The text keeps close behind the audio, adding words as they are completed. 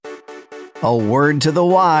A word to the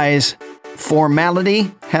wise.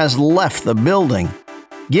 Formality has left the building,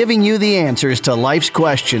 giving you the answers to life's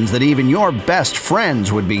questions that even your best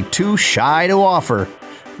friends would be too shy to offer.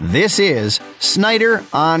 This is Snyder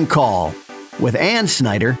on Call with Ann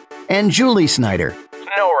Snyder and Julie Snyder.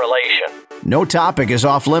 No relation. No topic is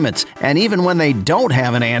off limits, and even when they don't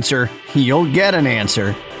have an answer, you'll get an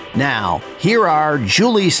answer. Now, here are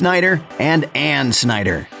Julie Snyder and Ann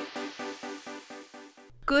Snyder.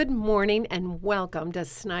 Good morning and welcome to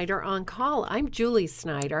Snyder on Call. I'm Julie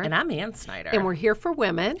Snyder. And I'm Ann Snyder. And we're here for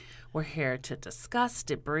women. We're here to discuss,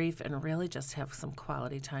 debrief, and really just have some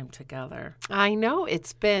quality time together. I know,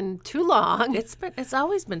 it's been too long. It's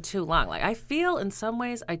always been too long. Like, I feel in some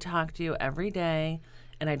ways I talk to you every day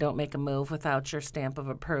and I don't make a move without your stamp of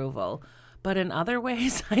approval. But in other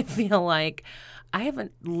ways, I feel like I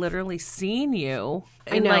haven't literally seen you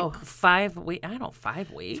in like 5 weeks.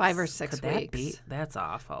 5 weeks. 5 or 6 Could weeks. That be? That's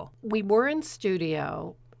awful. We were in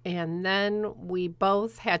studio, and then we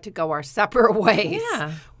both had to go our separate ways.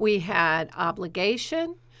 Yeah. We had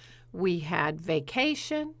obligation, we had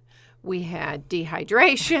vacation, we had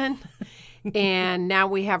dehydration, and now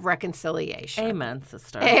we have reconciliation. Amen,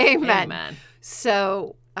 sister. Amen.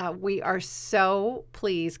 So we are so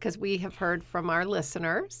pleased because we have heard from our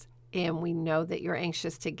listeners, and we know that you're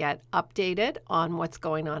anxious to get updated on what's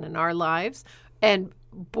going on in our lives. And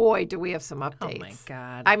boy, do we have some updates. Oh, my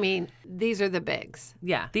God. I mean, these are the bigs.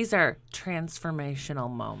 Yeah, these are transformational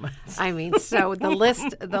moments. I mean, so the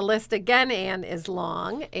list again, Ann, is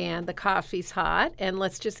long, and the coffee's hot, and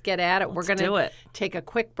let's just get at it. We're going to take a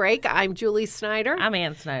quick break. I'm Julie Snyder. I'm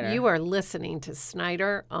Ann Snyder. You are listening to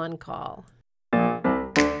Snyder on Call.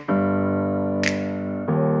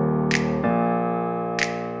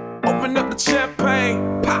 Open up the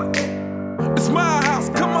champagne, pop. It's my house,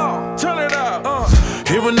 come on, turn it up.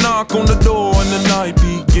 Hear a knock on the door and the night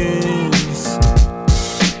begins.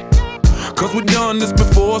 'Cause we've done this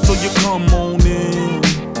before, so you come on in.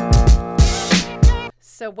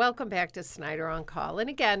 So welcome back to Snyder on Call. And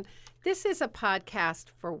again, this is a podcast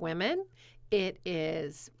for women. It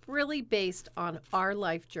is really based on our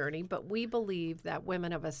life journey, but we believe that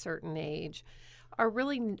women of a certain age are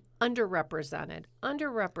really underrepresented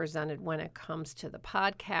when it comes to the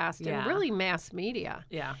podcast and really mass media.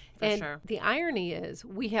 Yeah, for and sure. The irony is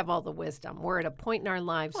we have all the wisdom. We're at a point in our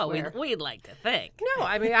lives where... we'd like to think. No,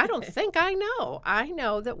 I mean, I don't think I know. I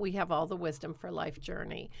know that we have all the wisdom for life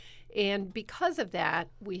journey. And because of that,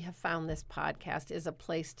 we have found this podcast is a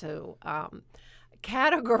place to...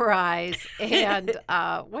 categorize and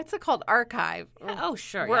what's it called? Archive. Oh,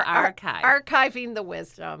 sure. We're archive. Archiving the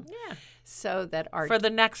wisdom. Yeah. So that for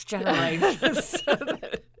the next generation.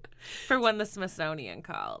 For when the Smithsonian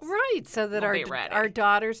calls. Right. So that our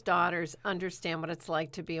daughters' understand what it's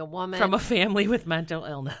like to be a woman. From a family with mental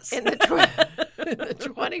illness. In the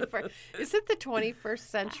 21st. Is it the 21st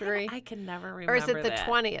century? I can never remember. Or is it the that.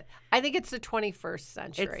 20th? I think it's the 21st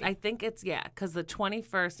century. I think it's, because the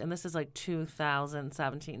 21st, and this is like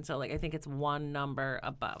 2017, so like I think it's one number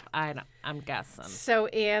above. I'm guessing. So,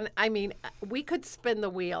 Ann, I mean, we could spin the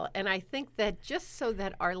wheel, and I think that just so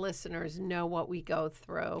that our listeners know what we go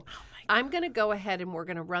through, I'm going to go ahead and we're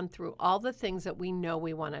going to run through all the things that we know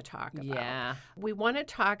we want to talk about. Yeah. We want to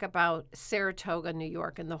talk about Saratoga, New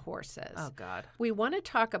York, and the horses. Oh, God. We want to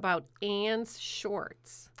talk about Ann's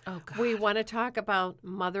shorts. Oh, God. We want to talk about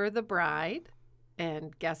Mother of the Bride.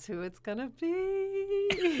 And guess who it's going to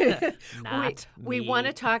be? We want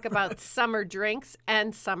to talk about summer drinks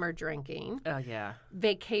and summer drinking. Oh, yeah.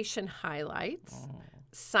 Vacation highlights.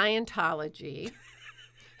 Scientology.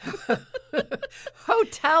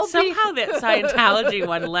 Hotel. Somehow that Scientology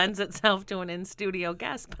one lends itself to an in-studio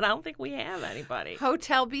guest, but I don't think we have anybody.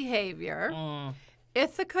 Hotel behavior.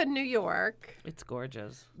 Ithaca, New York. It's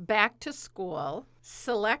gorgeous. Back to school.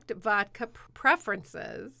 Select vodka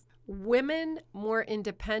preferences. Women more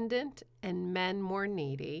independent and men more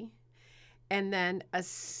needy. And then a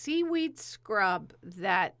seaweed scrub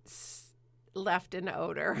that left an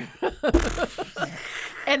odor.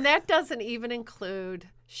 And that doesn't even include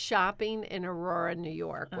shopping in Aurora, New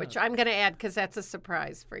York, which I'm going to add because that's a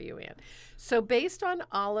surprise for you, Ann. So based on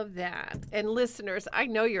all of that, and listeners, I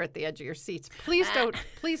know you're at the edge of your seats. Please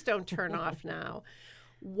don't turn off now.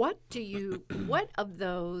 What of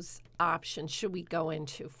those options should we go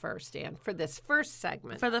into first, Ann, for this first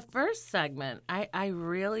segment? For the first segment, I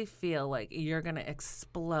really feel like you're going to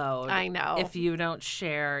explode. I know. If you don't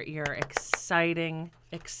share your exciting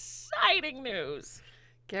news.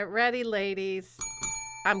 Get ready, ladies.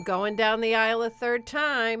 I'm going down the aisle a third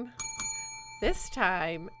time. This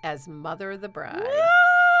time as Mother of the Bride.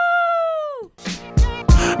 Woo!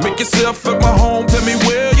 Make yourself at my home, tell me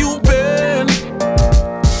where you been.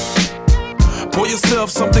 yourself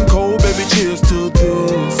something cold, baby. Cheers to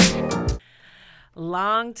this.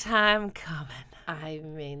 Long time coming. I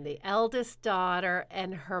mean, the eldest daughter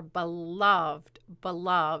and her beloved,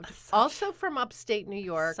 also from upstate New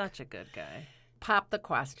York, Such a good guy. popped the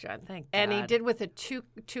question. Thank And he God. did with a two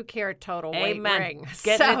carat total weight Amen. ring.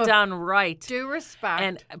 Getting So, it done right. Due respect.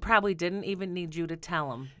 And probably didn't even need you to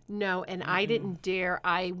tell him. No, and I didn't dare.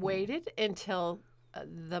 I waited until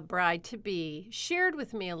the bride-to-be shared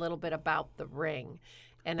with me a little bit about the ring.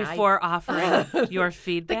 And Before offering your the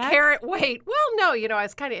feedback? carat weight. Well, no, I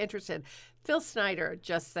was kind of interested. Phil Snyder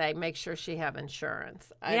just say, make sure she have insurance.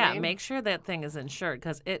 I mean, Make sure that thing is insured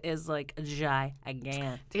because it is like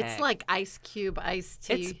gigantic. it's like Ice Cube, iced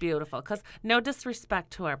tea. It's beautiful because no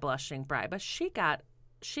disrespect to our blushing bride, but she got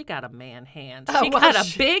a man hand. She got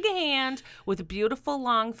a big hand with beautiful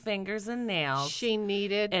long fingers and nails. She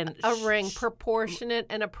needed And a ring proportionate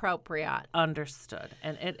and appropriate. Understood.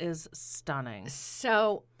 And it is stunning.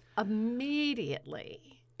 So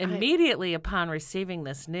immediately Upon receiving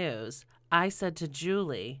this news, I said to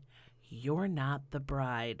Julie, "You're not the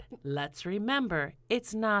bride. Let's remember,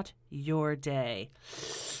 it's not your day."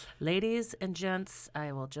 Ladies and gents,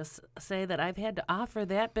 I will just say that I've had to offer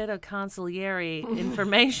that bit of consigliere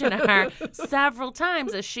information to her several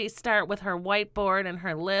times as she start with her whiteboard and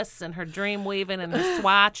her lists and her dream weaving and her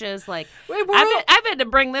swatches. Like, I've had to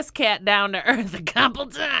bring this cat down to earth a couple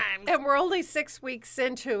times. And we're only 6 weeks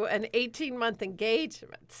into an 18-month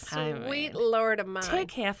engagement. Sweet Lord of mine.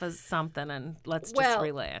 Take half of something and let's just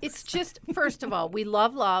relax. It's just, first of all, we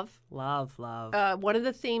love love. Love, love. One of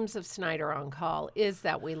the themes of Snyder on Call is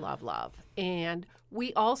that we love love. And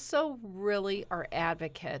we also really are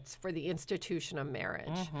advocates for the institution of marriage.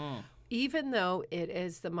 Mm-hmm. Even though it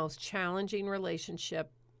is the most challenging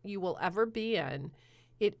relationship you will ever be in,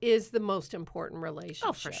 it is the most important relationship.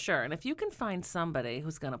 Oh, for sure. And if you can find somebody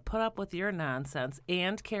who's going to put up with your nonsense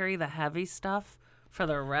and carry the heavy stuff for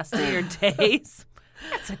the rest of your days,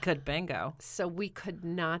 that's a good bingo. So we could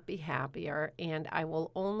not be happier. And I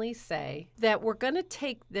will only say that we're going to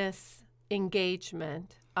take this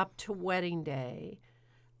engagement up to wedding day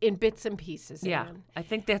in bits and pieces. Yeah, Ann. I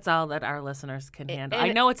think that's all that our listeners can handle. and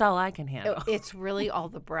I know it's all I can handle. It's really all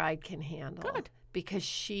the bride can handle. Good. Because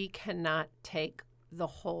she cannot take the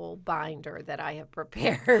whole binder that I have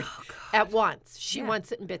prepared at once. She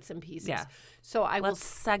wants it in bits and pieces. Yeah. So I will. Let's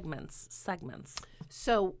segments.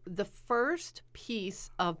 So the first piece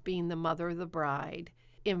of being the mother of the bride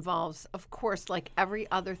involves, of course, like every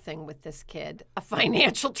other thing with this kid, a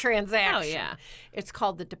financial transaction. Oh, yeah. It's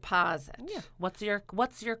called the deposit. Yeah. What's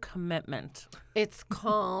your commitment? It's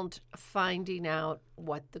called finding out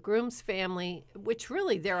what the groom's family, which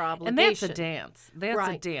really their obligation. And that's a dance. That's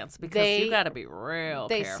Right. a dance because you got to be real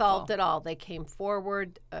They careful. solved it all. They came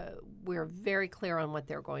forward. We're very clear on what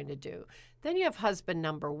they're going to do. Then you have husband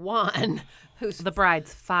number one, who's The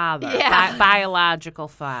bride's father, Yeah. biological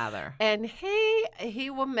father. and he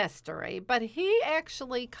was mystery, but he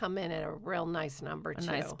actually come in at a real nice number A too.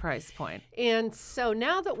 nice price point. And so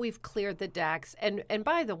now that we've cleared the decks, and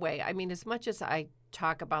by the way, I mean, as much as I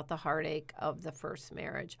talk about the heartache of the first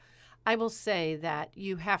marriage, I will say that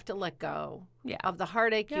you have to let go of the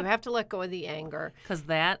heartache. You have to let go of the anger. Because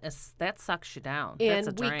that sucks you down. And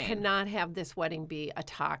That's a we drain. cannot have this wedding be a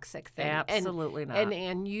toxic thing. Absolutely not.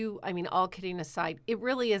 And you, I mean, all kidding aside, it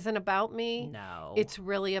really isn't about me. No. It's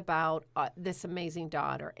really about this amazing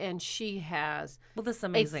daughter. And she has this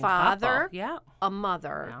amazing a father, couple. Yeah. a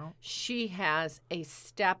mother. Yeah. She has a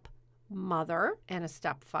stepmother and a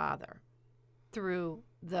stepfather through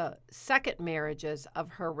the second marriages of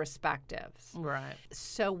her respectives. Right.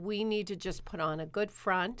 So we need to just put on a good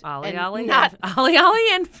front. Ollie, and ollie, not ollie,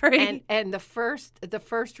 ollie, and free. and the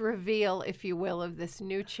first reveal, if you will, of this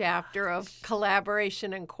new chapter of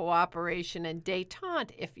collaboration and cooperation and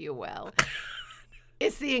détente, if you will,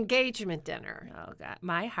 is the engagement dinner. Oh God,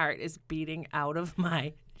 my heart is beating out of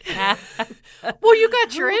my head. Well, you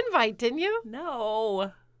got your invite, didn't you?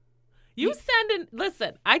 No. You send in.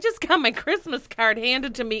 Listen, I just got my Christmas card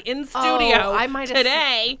handed to me in studio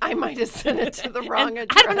today. I might have sent it to the wrong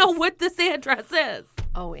address. I don't know what this address is.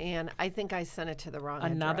 Oh, Ann, I think I sent it to the wrong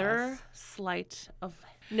Another address. slight of.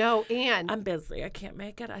 No, Ann. I'm busy. I can't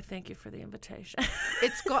make it. I thank you for the invitation.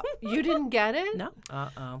 You didn't get it? No.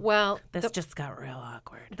 Uh-oh. Well, this just got real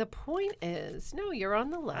awkward. the point is, no, you're on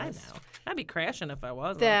the list. I know. I'd be crashing if I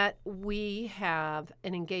wasn't. That we have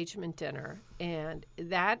an engagement dinner, and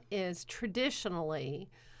that is traditionally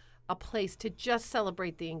a place to just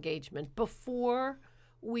celebrate the engagement before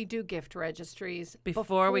we do gift registries.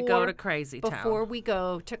 Before we go to Crazy Town. Before we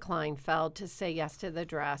go to Kleinfeld to say yes to the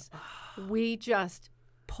dress. We just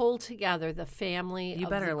pull together the family. You of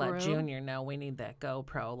better the let groom. Junior know we need that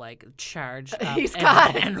GoPro charged up He's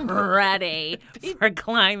got it. and ready for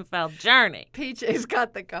Kleinfeld journey. PJ's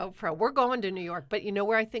got the GoPro. We're going to New York, but you know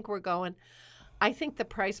where I think we're going? I think the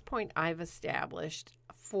price point I've established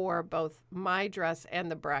for both my dress and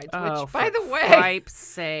the bride's, which, by the way, Cripe's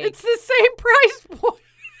sake. it's the same price point.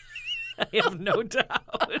 I have no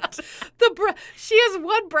doubt. She has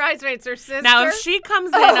one bridesmaid, it's her sister. Now, if she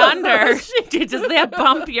comes in under, does that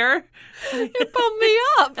bump your... It bumped me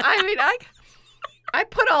up. I mean, I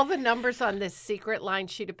put all the numbers on this secret line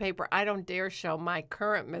sheet of paper. I don't dare show my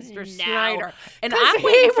current Mr. Snyder. And I'm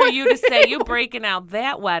waiting for you to say you breaking out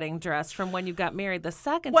that wedding dress from when you got married the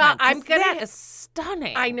second time. That is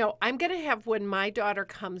stunning. I know. I'm going to have, when my daughter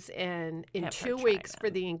comes in 2 weeks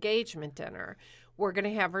for the engagement dinner, we're going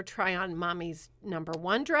to have her try on Mommy's number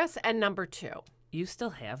 1 dress and number 2. You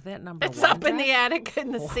still have that number It's 1 up dress? in the attic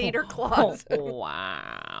in the cedar closet.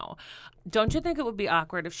 Wow. Don't you think it would be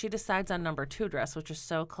awkward if she decides on number 2 dress, which is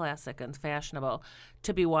so classic and fashionable,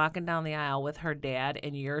 to be walking down the aisle with her dad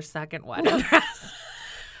in your second wedding dress?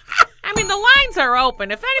 I mean, the lines are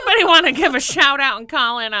open. If anybody want to give a shout out and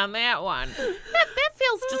call in on that one, that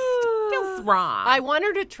feels wrong. I want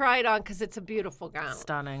her to try it on because it's a beautiful gown.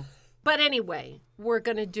 Stunning. But anyway, we're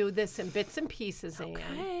going to do this in bits and pieces, Anne.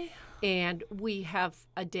 Okay. And we have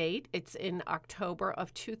a date. It's in October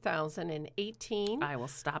of 2018. I will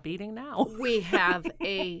stop eating now. We have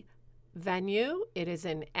a venue. It is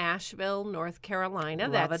in Asheville, North Carolina.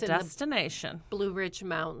 Love That's a in destination. the Blue Ridge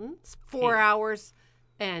Mountains. 4 hours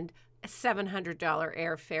and a $700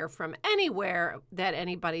 airfare from anywhere that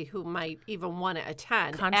anybody who might even want to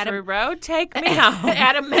attend. Country road, take me home.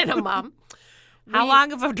 At a minimum. How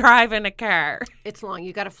long of a drive in a car? It's long.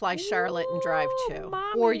 You got to fly Charlotte and drive to.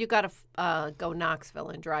 Or you got to go Knoxville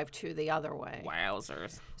and drive to the other way.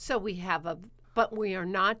 Wowzers. So we have but we are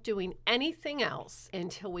not doing anything else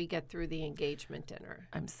until we get through the engagement dinner.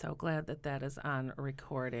 I'm so glad that is on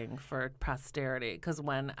recording for posterity, because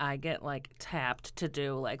when I get tapped to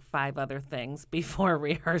do 5 other things before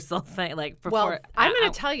rehearsal thing, before I'm going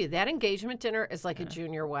to tell you that engagement dinner is like a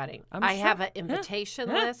junior wedding. I have an invitation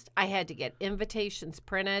list. I had to get invitations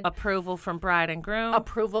printed. Approval from bride and groom.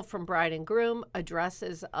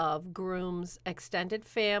 Addresses of groom's extended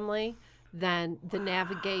family. Then the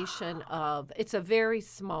navigation of, it's a very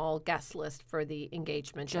small guest list for the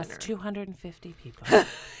engagement dinner. Just 250 people.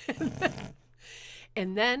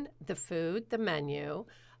 And then the food, the menu.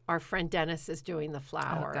 Our friend Dennis is doing the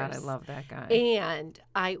flowers. Oh, God, I love that guy. And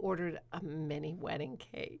I ordered a mini wedding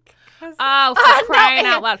cake. Oh, for crying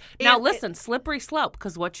out loud. Now, listen, slippery slope,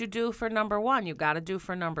 because what you do for number 1, you got to do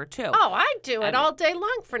for number 2. Oh, I do it all day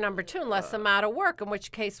long for number 2, unless I'm out of work, in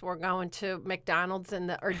which case we're going to McDonald's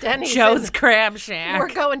or Denny's. Joe's Crab Shack.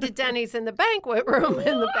 We're going to Denny's in the banquet room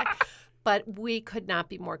in the back. But we could not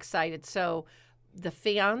be more excited. So the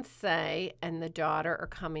fiancé and the daughter are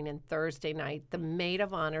coming in Thursday night. The maid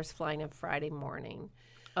of honor is flying in Friday morning.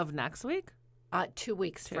 Of next week? 2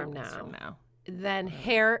 weeks from weeks now. from now. Then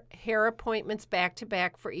hair appointments back to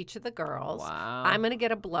back for each of the girls. Wow. I'm going to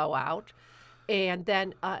get a blowout. And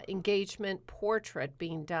then engagement portrait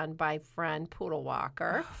being done by friend Poodle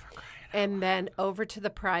Walker. And then over to the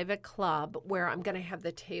private club where I'm going to have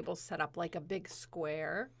the table set up like a big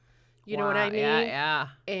square. You know what I mean? Yeah.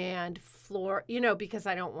 And floor, because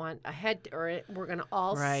I don't want a head, or we're going to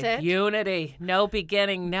all Right. sit. Unity. No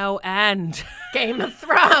beginning, no end. Game of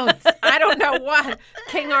Thrones. I don't know what.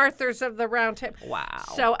 King Arthur's of the Round Table. Wow.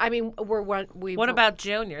 So, I mean, What about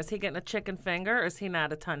Junior? Is he getting a chicken finger, or is he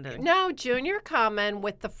not attending? No, Junior coming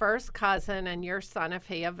with the first cousin and your son if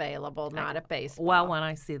he available, not at baseball. Well, when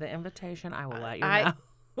I see the invitation, I will let you know.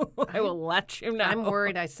 I will let you know. I'm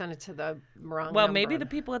worried I sent it to the wrong Well, number. maybe the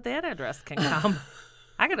people at that address can come.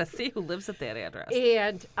 I got to see who lives at that address.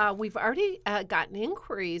 And we've already gotten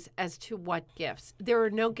inquiries as to what gifts. There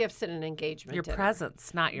are no gifts at an engagement Your dinner.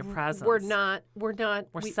 presents, not your presents. We're not.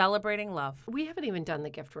 We're celebrating love. We haven't even done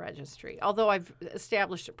the gift registry, although I've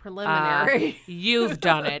established a preliminary. You've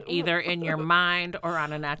done it either in your mind or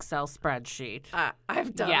on an Excel spreadsheet.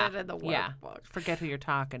 I've done it in the workbook. Yeah. Forget who you're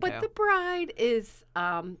talking But to. the bride is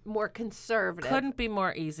more conservative. Couldn't be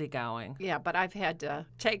more easygoing. Yeah, but I've had to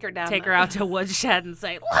take her down. Take her out to woodshed and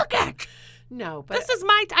say, look it. No, but This is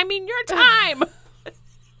your time.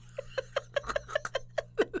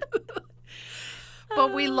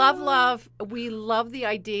 But we love. We love the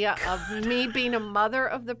idea of me being a mother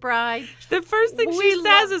of the bride. The first thing she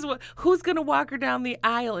says is, who's going to walk her down the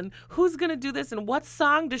aisle and who's going to do this and what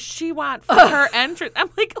song does she want for her entrance? I'm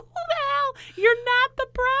like, who the hell? You're not the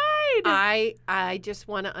bride. I just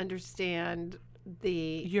want to understand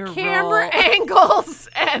the Your camera role. angles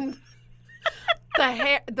and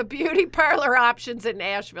the beauty parlor options in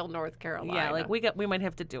Asheville, North Carolina. Yeah, like we might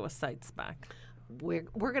have to do a site spec. we're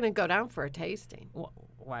going to go down for a tasting. Well,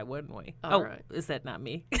 why wouldn't we? All right. Is that not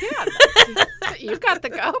me? Yeah, you got the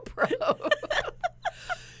GoPro.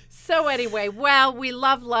 So anyway, well, we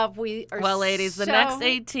love. We are Well, ladies, the so- next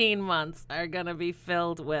 18 months are going to be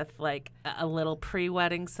filled with like a little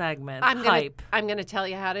pre-wedding segment. I'm hype. going to tell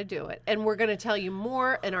you how to do it. And we're going to tell you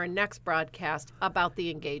more in our next broadcast about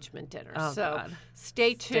the engagement dinner. Oh, so God.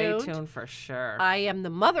 stay tuned. Stay tuned for sure. I am the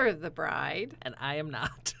mother of the bride. And I am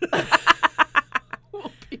not.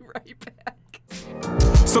 We'll be right back.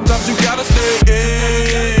 Sometimes you gotta stay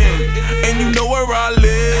in, and you know where I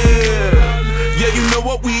live. Yeah, you know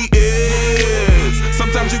what we is.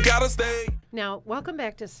 Sometimes you gotta stay. Now, welcome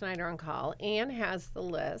back to Snyder on Call. Ann has the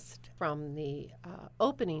list from the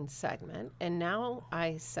opening segment, and now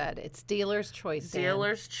I said it's dealer's choice. Ann.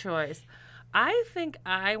 Dealer's choice. I think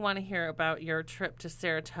I want to hear about your trip to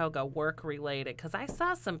Saratoga, work related, because I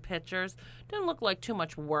saw some pictures. Didn't look like too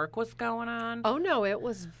much work was going on. Oh, no, it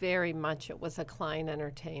was very much. It was a client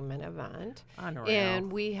entertainment event. Unreal.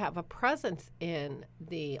 And we have a presence in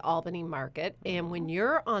the Albany market. And when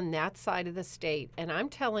you're on that side of the state, and I'm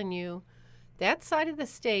telling you, that side of the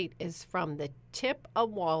state is from the tip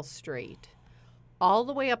of Wall Street all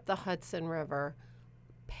the way up the Hudson River,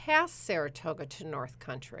 past Saratoga to North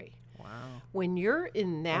Country. Wow. When you're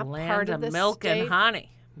in that Land part of the milk state, and honey.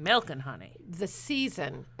 Milk and honey. the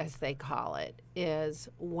season, as they call it, is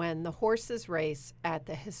when the horses race at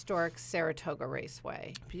the historic Saratoga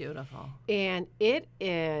Raceway. Beautiful. And it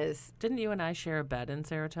is, Didn't you and I share a bed in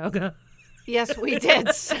Saratoga? yes, we did.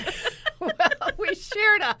 Well, we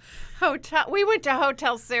shared a hotel. We went to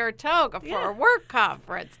Hotel Saratoga for a work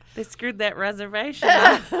conference. They screwed that reservation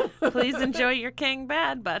up. Please enjoy your king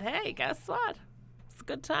bed, but hey, guess what? It's a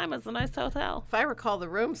good time. It's a nice hotel. If I recall, the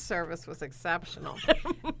room service was exceptional.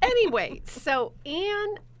 Anyway, so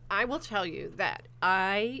Anne, I will tell you that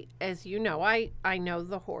as you know, I know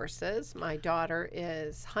the horses. My daughter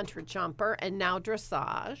is hunter jumper and now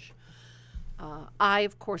dressage. I,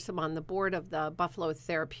 of course, am on the board of the Buffalo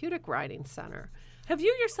Therapeutic Riding Center. Have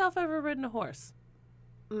you yourself ever ridden a horse?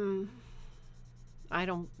 I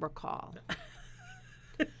don't recall.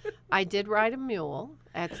 I did ride a mule.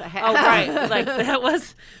 That's a Oh, right. Like that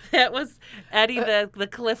was Eddie the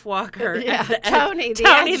cliff walker. Yeah, and Tony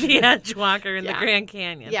the the edge walker in the Yeah. Grand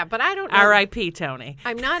Canyon. Yeah, but I don't know. R.I.P. Tony.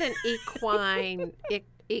 I'm not an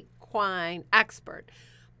equine expert,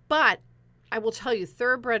 but I will tell you,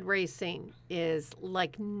 thoroughbred racing is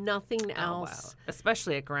like nothing else. Wow.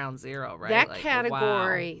 Especially at Ground Zero, right? That Like,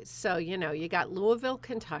 category. wow. So you got Louisville,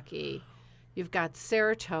 Kentucky. You've got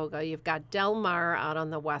Saratoga. You've got Del Mar out on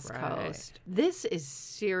the West Right. Coast. This is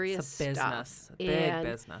serious It's a business. stuff. Big And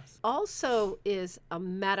business. also is a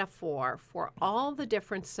metaphor for all the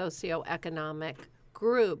different socioeconomic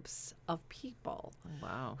groups of people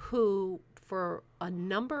Wow. who, for a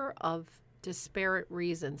number of disparate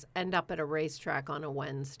reasons, end up at a racetrack on a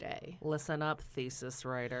Wednesday. Listen up, thesis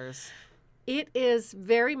writers. It is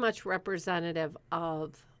very much representative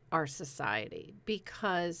of our society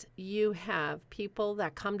because you have people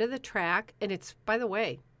that come to the track, and it's, by the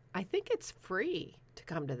way, I think it's free to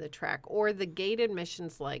come to the track, or the gate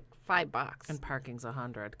admission's like $5. And parking's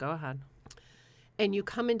 100. Go ahead. And you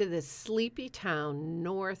come into this sleepy town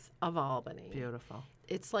north of Albany. Beautiful.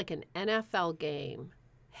 It's like an NFL game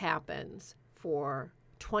happens for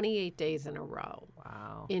 28 days in a row.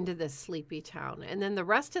 Wow. Into this sleepy town. And then the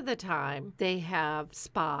rest of the time, they have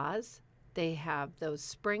spas. They have those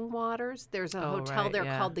spring waters. There's a hotel right, there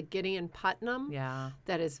yeah. called the Gideon Putnam Yeah.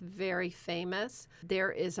 that is very famous.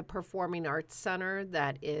 There is a performing arts center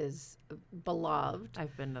that is beloved.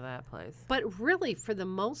 I've been to that place. But really, for the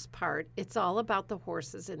most part, it's all about the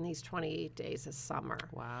horses in these 28 days of summer.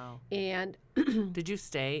 Wow. And Did you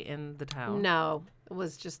stay in the town? no, it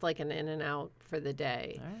was just like an in and out for the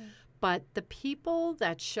day. All right. But the people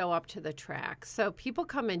that show up to the track, so people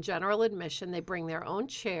come in general admission, they bring their own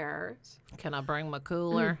chairs, Can I bring my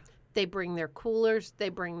cooler? they bring their coolers, they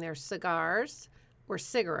bring their cigars or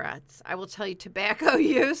cigarettes. I will tell you, tobacco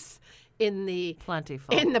use in the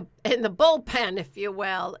Plentiful. in the bullpen, if you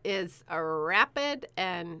will, is rapid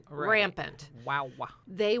and rampant. Wow.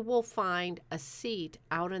 They will find a seat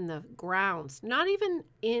out in the grounds, not even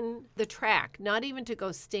in the track, not even to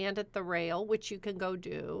go stand at the rail, which you can go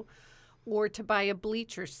do, or to buy a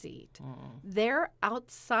bleacher seat. They're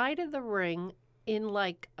outside of the ring in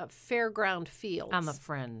like a fairground fields. On the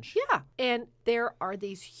fringe. Yeah. And there are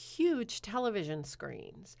these huge television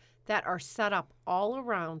screens that are set up all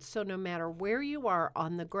around. So no matter where you are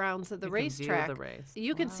on the grounds of the racetrack,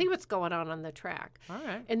 you can see what's going on the track. All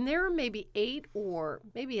right. And there are maybe 8 or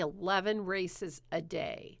maybe 11 races a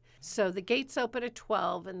day. So the gates open at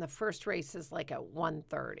 12 and the first race is like at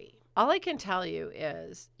 1:30. All I can tell you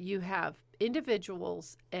is you have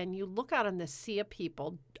individuals and you look out on the sea of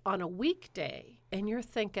people on a weekday and you're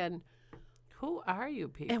thinking, who are you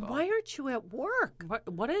people? And why aren't you at work?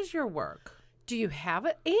 What is your work? Do you have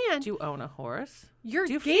it? And do you own a horse? Do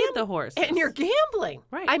you feed the horses? And you're gambling.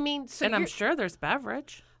 Right. I mean, and I'm sure there's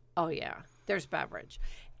beverage. Oh, yeah. There's beverage.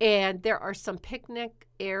 And there are some picnic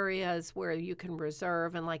areas where you can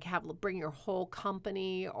reserve and like bring your whole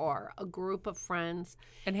company or a group of friends.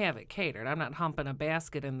 And have it catered. I'm not humping a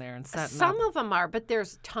basket in there and setting Some up. of them are, but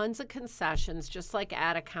there's tons of concessions, just like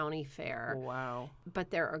at a county fair. Wow. But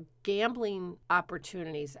there are gambling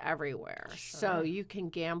opportunities everywhere. Sure. So you can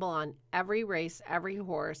gamble on every race, every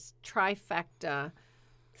horse, trifecta,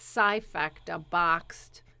 trifecta,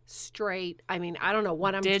 boxed, straight. I mean, I don't know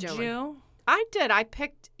what I'm doing. Did you? I did. I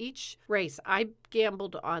picked each race. I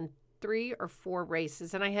gambled on 3 or 4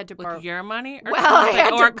 races, and I had to borrow your money or,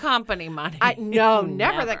 well, company money. No,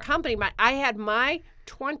 never the company money. I had my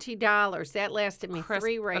 $20. That lasted me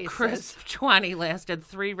 3 races. A crisp 20 lasted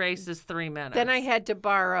 3 races, 3 minutes. Then I had to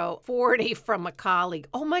borrow 40 from a colleague.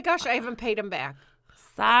 Oh my gosh, I haven't paid him back.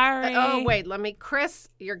 Sorry. Oh wait, Chris,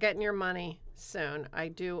 you're getting your money soon. I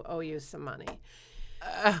do owe you some money.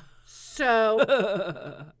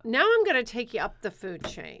 So now I'm going to take you up the food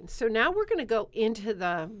chain. So now we're going to go into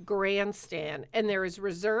the grandstand, and there is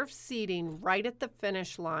reserved seating right at the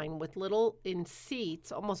finish line with little in seats,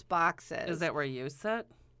 almost boxes. Is that where you sit?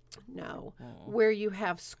 No, where you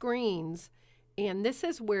have screens. And this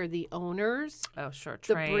is where the owners, the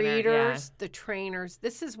breeders, the trainers,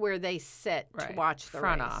 this is where they sit to watch the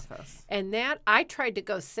front race. office. And I tried to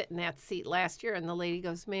go sit in that seat last year, and the lady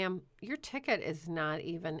goes, "Ma'am, your ticket is not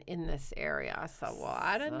even in this area." I said, "Well,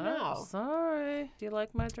 I didn't know." Sorry. Do you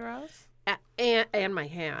like my dress? And my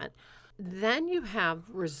hat. Then you have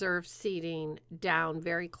reserved seating down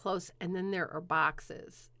very close, and then there are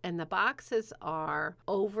boxes. And the boxes are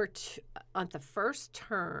over on the first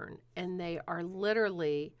turn, and they are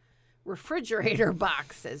literally refrigerator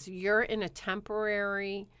boxes. You're in a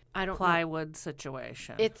temporary, plywood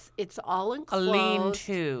situation. It's all enclosed. A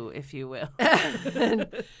lean-to, if you will.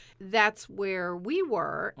 That's where we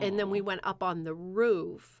were, and then we went up on the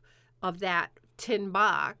roof of that tin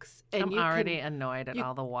box. And I'm already annoyed at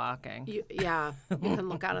all the walking. You can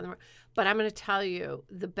look out on the road. But I'm going to tell you,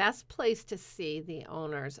 the best place to see the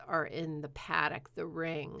owners are in the paddock, the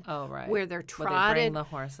ring. Oh, right. Where they're trotted. Where they bring the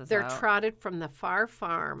horses They're out. trotted from the far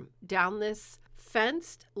farm down this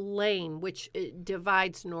fenced lane, which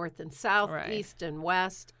divides north and south, east and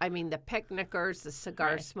west. I mean, the picnickers, the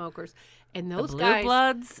cigar smokers. And those the guys, blue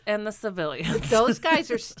bloods and the civilians. Those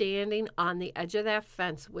guys are standing on the edge of that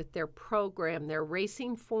fence with their program, their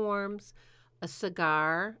racing forms, a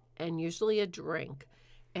cigar, and usually a drink.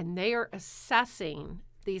 And they are assessing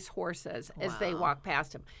these horses as they walk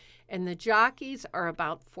past them. And the jockeys are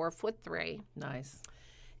about 4'3". Nice.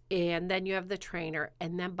 And then you have the trainer.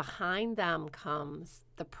 And then behind them comes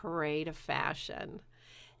the parade of fashion.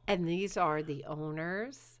 And these are the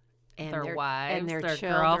owners. And their wives, and their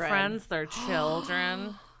girlfriends, their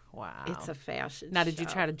children. Wow. It's a fashion Now, did show. you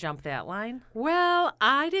try to jump that line? Well,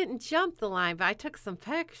 I didn't jump the line, but I took some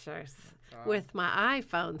pictures with my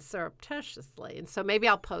iPhone surreptitiously. And so maybe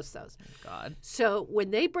I'll post those. God. So when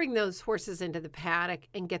they bring those horses into the paddock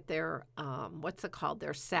and get their, what's it called,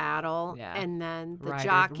 their saddle, and then the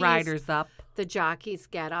riders up. The jockeys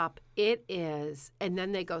get up. It is, and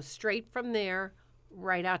then they go straight from there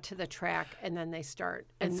right out to the track, and then they start.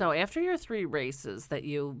 And so after your 3 races that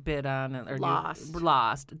you bid on or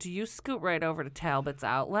lost, do you scoot right over to Talbot's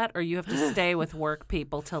Outlet, or you have to stay with work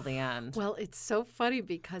people till the end? Well, it's so funny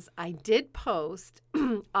because I did post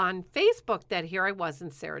on Facebook that here I was in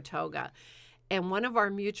Saratoga, and one of our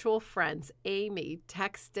mutual friends, Amy,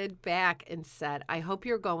 texted back and said, "I hope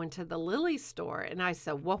you're going to the Lily store." And I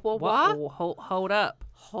said, what? Hold up.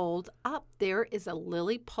 Hold up. There is a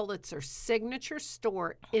Lily Pulitzer signature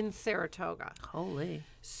store in Saratoga. Holy.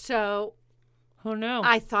 So who knew?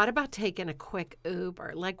 I thought about taking a quick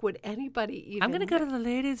Uber. Like, would anybody even... I'm going to go to the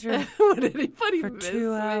ladies' room would anybody for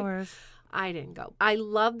 2 hours. I didn't go. I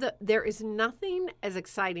love there is nothing as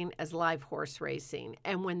exciting as live horse racing.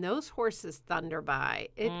 And when those horses thunder by,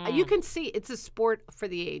 you can see it's a sport for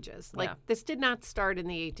the ages. Like, this did not start in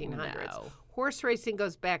the 1800s. No. Horse racing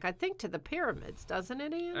goes back, I think, to the pyramids, doesn't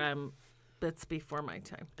it, Ian? It's before my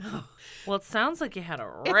time. Well, it sounds like you had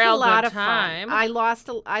a It's real a lot good of time. fun.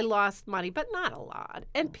 I lost money, but not a lot.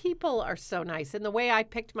 And people are so nice. And the way I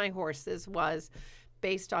picked my horses was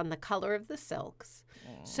based on the color of the silks.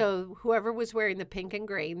 So whoever was wearing the pink and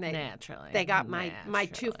green, they got my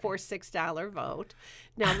 $2 for $6 vote.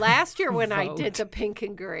 Now last year when I did the pink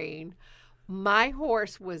and green, my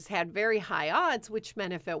horse had very high odds, which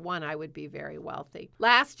meant if it won, I would be very wealthy.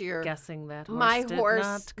 Last year, Guessing that horse my did horse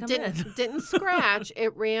not come in. didn't scratch.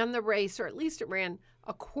 It ran the race, or at least it ran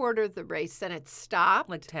a quarter of the race. Then it stopped,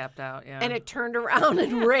 Like tapped out, yeah. and it turned around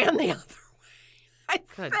and ran the other way.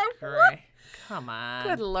 Good grief. Come on.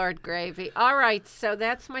 Good Lord gravy. All right, so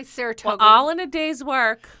that's my Saratoga. Well, all in a day's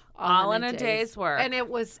work. All in a day's work. And it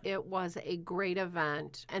was a great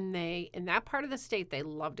event. And in that part of the state, they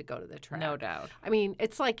love to go to the track. No doubt. I mean,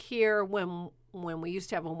 it's like here when we used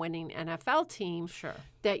to have a winning NFL team. Sure.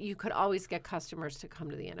 That you could always get customers to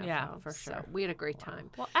come to the NFL. Yeah, for sure. So we had a great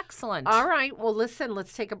time. Well, excellent. All right. Well, listen,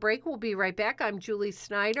 let's take a break. We'll be right back. I'm Julie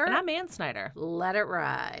Snyder. And I'm Ann Snyder. Let it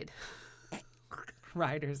ride.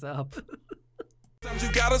 Riders up. Sometimes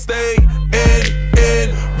you gotta stay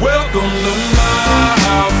in. Welcome to my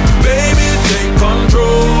house, baby. Take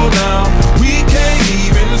control now. We can't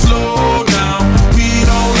even slow down. We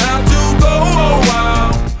don't have to go a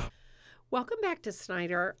while. Welcome back to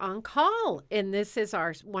Snyder on Call, and this is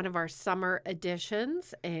one of our summer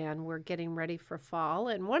editions, and we're getting ready for fall.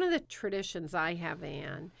 And one of the traditions I have,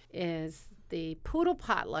 Ann, is the Poodle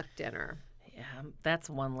Potluck dinner. Yeah, that's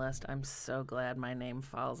one list I'm so glad my name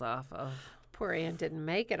falls off of. Poor Ann didn't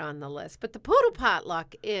make it on the list. But the Poodle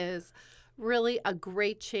Potluck is really a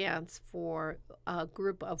great chance for a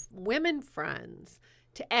group of women friends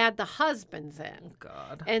to add the husbands in.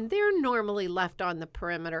 God. And they're normally left on the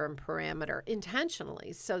perimeter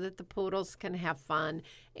intentionally so that the poodles can have fun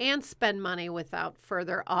and spend money without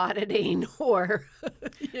further auditing or,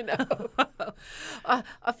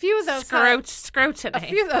 a few of those scrutiny. A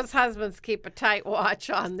few of those husbands keep a tight watch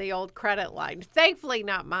on the old credit line. Thankfully,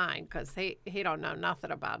 not mine, because he don't know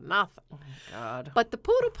nothing about nothing. Oh, God. But the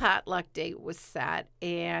Poodle Potluck date was set,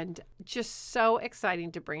 and just so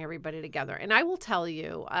exciting to bring everybody together. And I will tell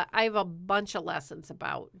you, I have a bunch of lessons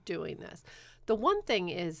about doing this. The one thing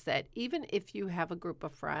is that even if you have a group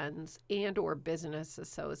of friends and or business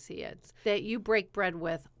associates that you break bread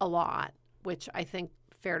with a lot, which I think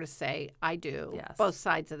fair to say I do, yes. Both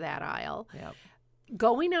sides of that aisle. Yep.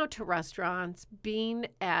 Going out to restaurants, being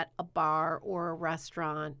at a bar or a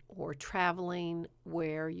restaurant, or traveling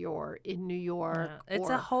where you're in New York. Yeah. It's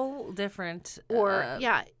a whole different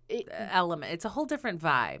element. It's a whole different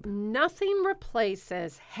vibe. Nothing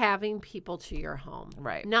replaces having people to your home.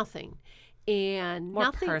 Right. Nothing. And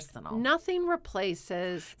more personal. Nothing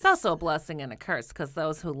replaces. It's also a blessing and a curse because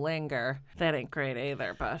those who linger, that ain't great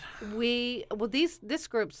either. But this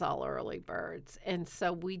group's all early birds, and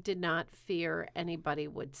so we did not fear anybody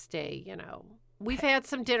would stay. We've had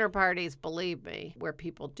some dinner parties, believe me, where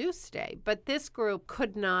people do stay, but this group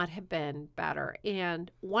could not have been better. And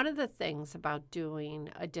one of the things about doing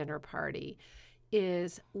a dinner party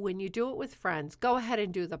is when you do it with friends, go ahead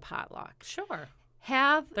and do the potluck. Sure.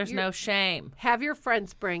 There's no shame. Have your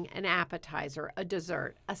friends bring an appetizer, a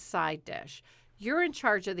dessert, a side dish. You're in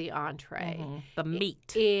charge of the entree. Mm-hmm. The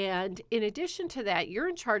meat. And in addition to that, you're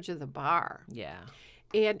in charge of the bar. Yeah.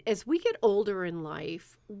 And as we get older in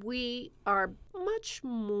life, we are much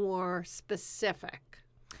more specific.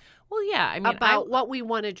 Well, yeah. About what we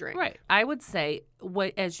want to drink. Right. I would say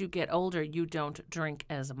as you get older, you don't drink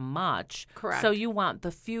as much. Correct. So you want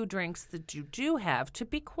the few drinks that you do have to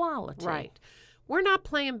be quality. Right. We're not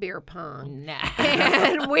playing beer pong. No.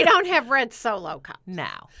 And we don't have red Solo cups. No.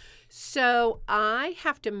 So I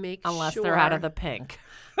have to make Unless sure. they're out of the pink.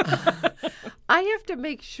 I have to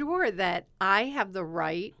make sure that I have the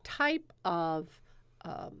right type of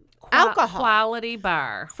alcohol. Quality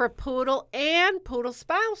bar. For poodle and poodle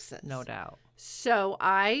spouses. No doubt. So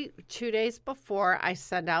 2 days before, I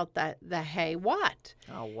send out the Hey What.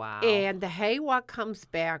 Oh, wow. And the Hey What comes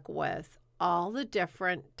back with all the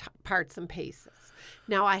different parts and pieces.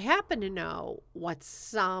 Now, I happen to know what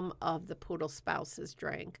some of the poodle spouses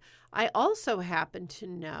drink. I also happen to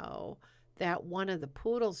know that one of the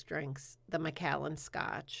poodles drinks the Macallan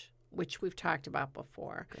Scotch, which we've talked about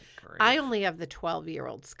before. Good grief. I only have the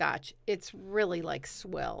 12-year-old Scotch. It's really like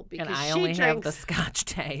swill because and I she only drinks... have the Scotch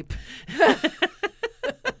tape.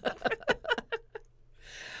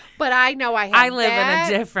 But I know I have I live that.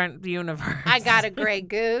 in a different universe. I got a Grey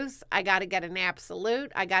Goose. I got to get an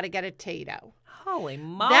Absolute. I got to get a Tito. Holy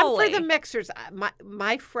moly. Then for the mixers,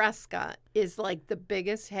 my Fresca is like the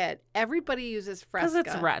biggest hit. Everybody uses Fresca.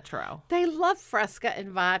 Because it's retro. They love Fresca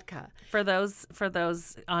and vodka. For those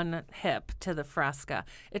unhip to the Fresca,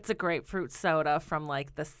 it's a grapefruit soda from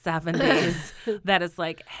like the 70s that is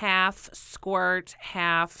like half squirt,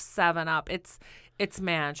 half 7-Up. It's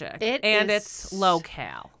magic. It's low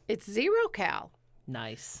cal. It's 0 cal.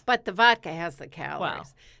 Nice. But the vodka has the calories. Well,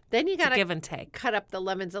 then you got to give and take. Cut up the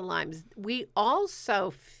lemons and limes. We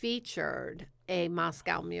also featured a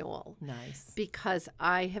Moscow Mule. Nice. Because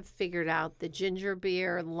I have figured out the ginger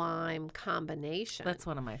beer lime combination. That's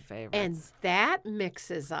one of my favorites. And that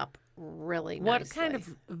mixes up really nicely. What kind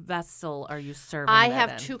of vessel are you serving I that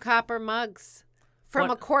have in? 2 copper mugs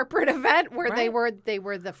from a corporate event where they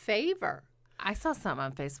were the favor. I saw something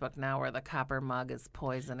on Facebook now where the copper mug is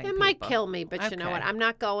poisoning It people. might kill me, but you know what? I'm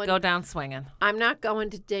not going. Go down swinging. I'm not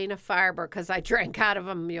going to Dana-Farber because I drank out of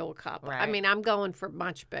a mule cup. Right. I mean, I'm going for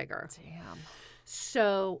much bigger. Damn.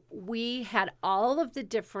 So we had all of the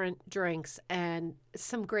different drinks and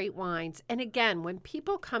some great wines. And again, when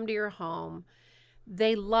people come to your home,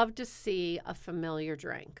 they love to see a familiar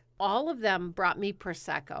drink. All of them brought me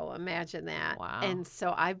Prosecco. Imagine that. Wow. And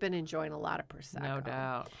so I've been enjoying a lot of Prosecco. No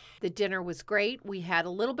doubt. The dinner was great. We had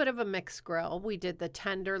a little bit of a mixed grill. We did the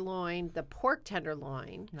tenderloin, the pork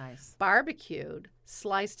tenderloin. Nice. Barbecued,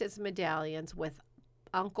 sliced as medallions with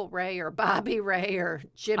Uncle Ray or Bobby Ray or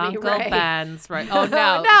Jimmy Uncle Ray. Ben's, right? Oh,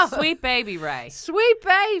 no. No. Sweet Baby Ray. Sweet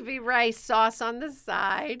Baby Ray sauce on the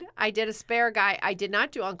side. I did asparagus. I did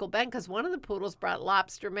not do Uncle Ben because one of the poodles brought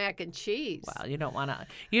lobster mac and cheese. Well, you don't want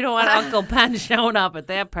Uncle Ben showing up at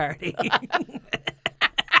that party.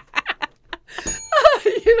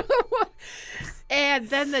 You know what? And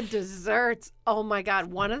then the desserts. Oh, my God.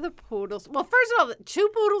 One of the poodles. Well, first of all, 2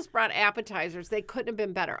 poodles brought appetizers. They couldn't have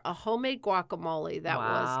been better. A homemade guacamole that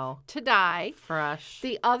was to die. Fresh.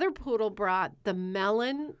 The other poodle brought the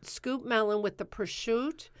scoop melon with the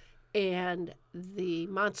prosciutto and the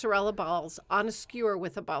mozzarella balls on a skewer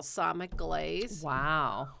with a balsamic glaze.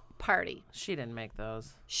 Wow. Party. She didn't make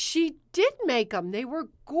those. She did make them. They were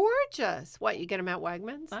gorgeous. What, you get them at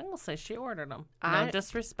Wegmans? I'm going to say she ordered them. I- No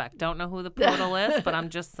disrespect. Don't know who the poodle is, but I'm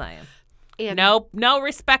just saying. And No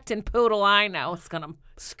respect in poodle I know. It's going to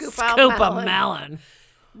Scoop a out melon.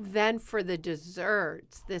 Then for the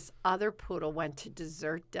desserts, this other poodle went to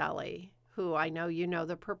Dessert Deli, who I know you know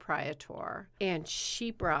the proprietor, and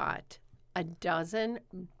she brought a dozen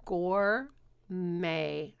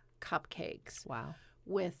gourmet cupcakes. Wow.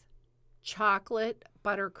 With chocolate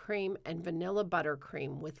buttercream and vanilla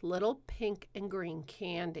buttercream with little pink and green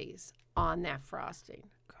candies on that frosting.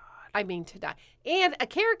 God. I mean, to die. And a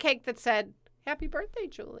carrot cake that said, "Happy birthday,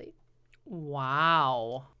 Julie."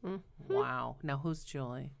 Wow. Mm-hmm. Wow. Now, who's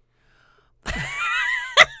Julie?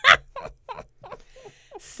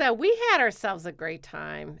 So we had ourselves a great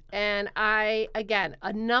time. And a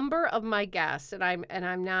number of my guests, and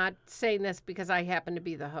I'm not saying this because I happen to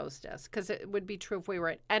be the hostess, because it would be true if we were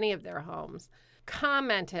at any of their homes,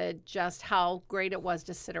 commented just how great it was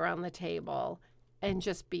to sit around the table and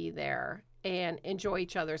just be there and enjoy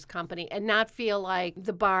each other's company and not feel like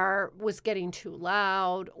the bar was getting too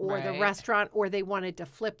loud or the restaurant, or they wanted to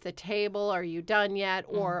flip the table. Are you done yet?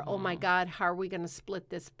 Or, oh my God, how are we going to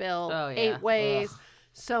split this bill 8 ways? Ugh.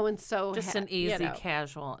 So-and-so. Just an easy,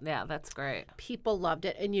 casual. Yeah, that's great. People loved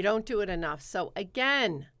it, and you don't do it enough. So,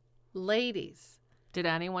 again, ladies. Did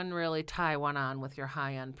anyone really tie one on with your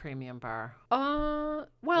high-end premium bar?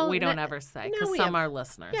 Well, we don't ever say, because some are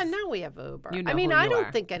listeners. Yeah, now we have Uber. You know I mean, who I you don't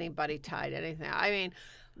are. think anybody tied anything. I mean,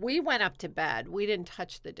 we went up to bed. We didn't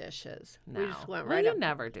touch the dishes. No. We just went well, right you up.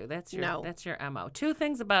 never do. That's your No. That's your MO. 2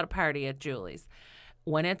 things about a party at Julie's.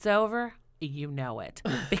 When it's over, you know it,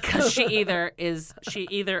 because she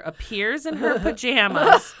either appears in her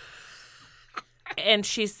pajamas and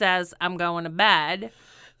she says, "I'm going to bed,"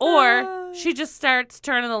 or she just starts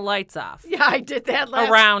turning the lights off. Yeah, I did that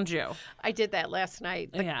around you. I did that last night.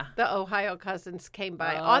 Yeah. The Ohio cousins came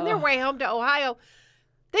by. On their way home to Ohio,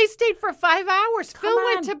 they stayed for 5 hours. Phil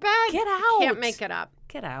went to bed. Get out. Can't make it up.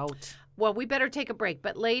 Get out. Well, we better take a break.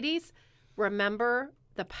 But ladies, remember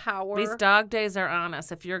the power. These dog days are on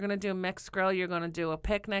us. If you're going to do mixed grill, you're going to do a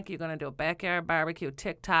picnic, you're going to do a backyard barbecue,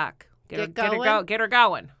 TikTok. Get her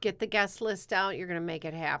going. Get the guest list out. You're going to make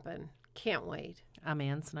it happen. Can't wait. I'm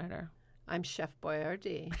Ann Snyder. I'm Chef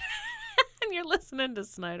Boyardee. And you're listening to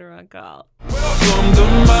Snyder on Call. Welcome to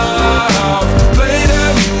my house. Play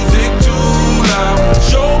that music too loud.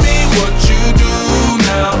 Show me what you do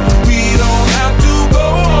now. We don't have to go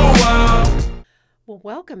a while. Well,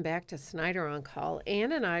 Welcome back to Snyder on Call.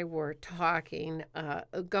 Ann and I were talking,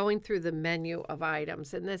 going through the menu of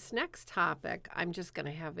items. And this next topic, I'm just going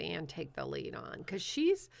to have Ann take the lead on.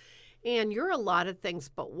 Because Ann, you're a lot of things,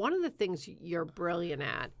 but one of the things you're brilliant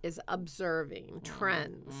at is observing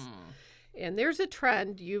trends. And there's a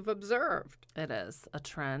trend you've observed. It is a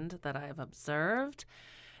trend that I've observed,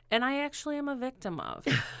 and I actually am a victim of.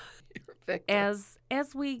 As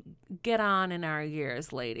we get on in our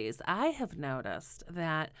years, ladies, I have noticed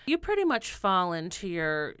that you pretty much fall into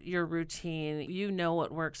your routine. You know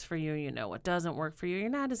what works for you. You know what doesn't work for you. You're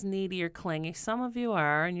not as needy or clingy. Some of you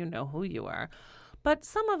are, and you know who you are. But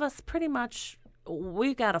some of us pretty much,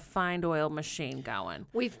 we got a find oil machine going.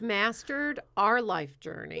 We've mastered our life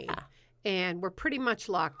journey. Yeah. And we're pretty much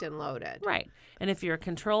locked and loaded. Right. And if you're a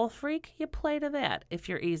control freak, you play to that. If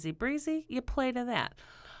you're easy breezy, you play to that.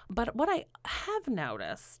 But what I have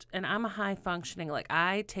noticed, and I'm a high functioning, like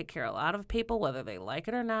I take care of a lot of people, whether they like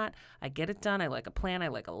it or not. I get it done. I like a plan. I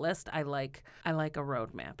like a list. I like a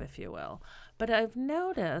roadmap, if you will. But I've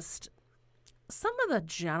noticed some of the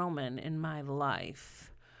gentlemen in my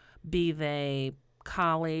life, be they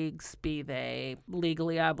colleagues, be they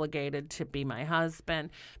legally obligated to be my husband,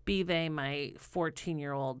 be they my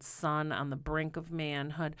 14-year-old son on the brink of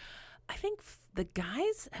manhood, I think the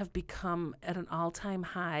guys have become at an all-time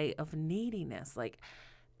high of neediness. Like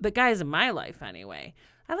the guys in my life anyway.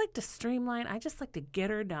 I like to streamline. I just like to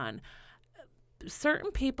get her done.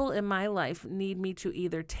 Certain people in my life need me to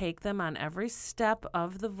either take them on every step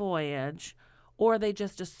of the voyage, or they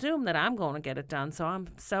just assume that I'm going to get it done, so I'm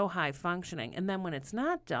so high functioning. And then when it's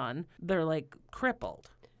not done, they're like crippled.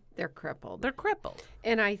 They're crippled. They're crippled.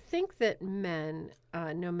 And I think that men,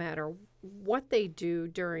 no matter what they do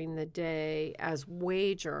during the day as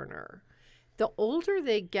wage earner, the older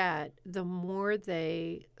they get, the more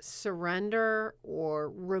they surrender or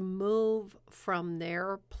remove from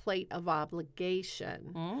their plate of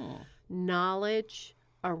obligation knowledge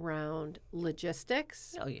around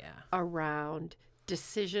logistics, around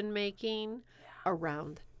decision making,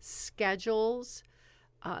 around schedules.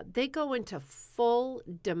 They go into full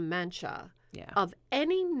dementia of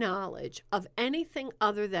any knowledge of anything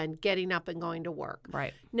other than getting up and going to work.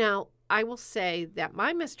 Right. Now, I will say that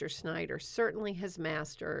my Mr. Snyder certainly has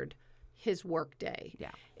mastered his work day.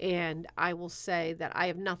 Yeah. And I will say that I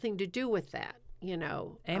have nothing to do with that, you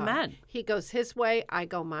know. Amen. He goes his way, I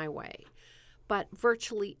go my way. But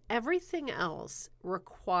virtually everything else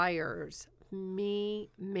requires me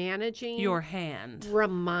managing your hand,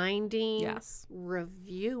 reminding,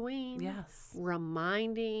 reviewing,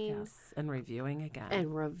 reminding, and reviewing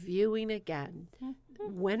again.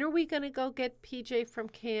 When are we going to go get PJ from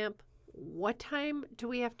camp? What time do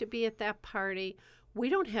we have to be at that party? We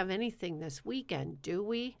don't have anything this weekend, do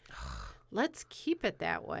we? Let's keep it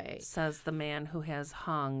that way. Says the man who has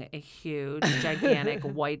hung a huge, gigantic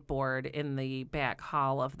whiteboard in the back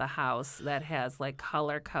hall of the house that has like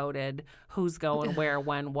color-coded who's going where,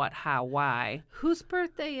 when, what, how, why. Whose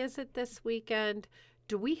birthday is it this weekend?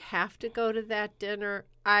 Do we have to go to that dinner?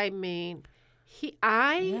 I mean,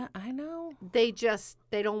 I know. They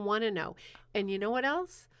don't want to know. And you know what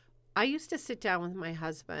else? I used to sit down with my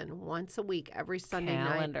husband once a week, every Sunday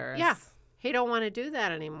Calendars. night. Yeah. He don't want to do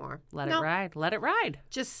that anymore. Let it ride.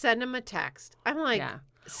 Just send him a text. I'm like,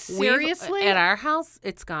 seriously? At our house,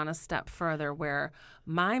 it's gone a step further where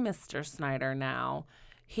my Mr. Snyder now,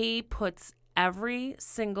 he puts every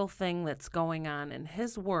single thing that's going on in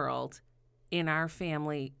his world in our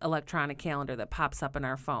family electronic calendar that pops up in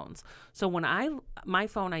our phones. So when my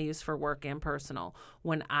phone I use for work and personal,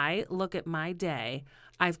 when I look at my day,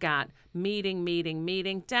 I've got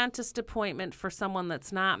meeting, dentist appointment for someone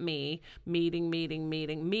that's not me,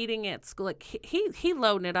 meeting at school. Like he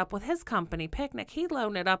loading it up with his company picnic. He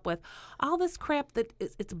loading it up with all this crap that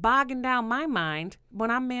it's bogging down my mind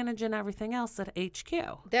when I'm managing everything else at HQ.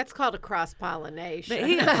 That's called a cross-pollination.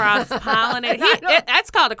 He's a cross-pollination.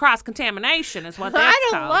 That's called a cross-contamination is what that's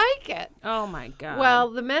called. I don't like it. Oh, my God.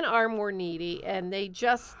 Well, the men are more needy, and they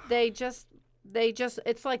just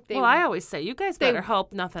it's like they. Well, I always say, you guys better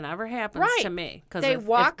hope nothing ever happens to me. Because they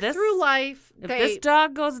walk through life. If this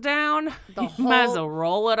dog goes down, you might as well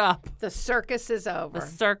roll it up. The circus is over. The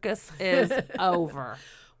circus is over.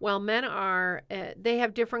 Well, men are, they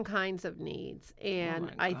have different kinds of needs.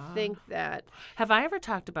 And I think that. Have I ever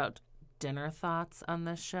talked about dinner thoughts on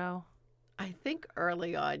this show? I think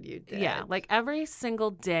early on you did. Yeah, like every single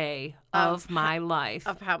day of my life.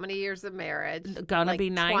 Of how many years of marriage? Gonna be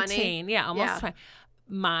 19. 20? Yeah, almost 20.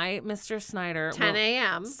 My Mr. Snyder 10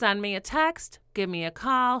 a.m. Send me a text, give me a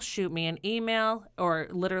call, shoot me an email, or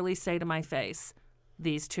literally say to my face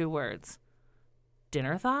these two words.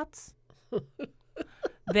 Dinner thoughts?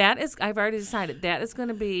 I've already decided that is going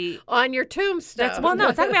to be on your tombstone. It's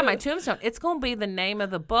talking about my tombstone. It's going to be the name of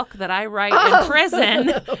the book that I write in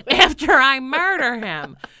prison after I murder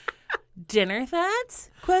him. Dinner thoughts?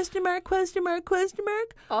 Question mark, question mark, question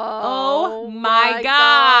mark. Oh my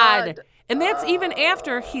God. And that's even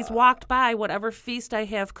after he's walked by whatever feast I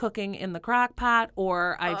have cooking in the crock pot,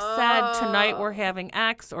 or I've said tonight we're having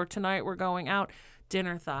X, or tonight we're going out.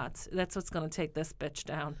 Dinner thoughts. That's what's going to take this bitch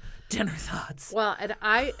down. Dinner thoughts. Well, and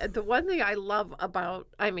the one thing I love about,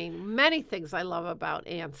 many things I love about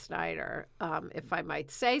Ann Snyder, if I might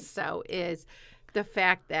say so, is the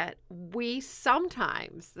fact that we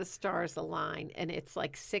sometimes, the stars align, and it's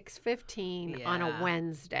like 6:15 on a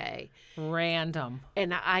Wednesday. Random.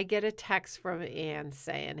 And I get a text from Ann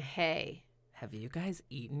saying, hey, have you guys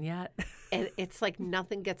eaten yet? And it's like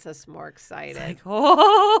nothing gets us more excited. It's like,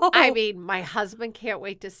 oh. My husband can't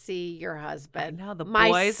wait to see your husband. Now the my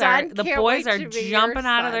boys son are jumping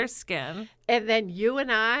out of their son. skin. And then you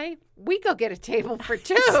and I, we go get a table for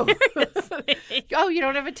two. Seriously. Oh, you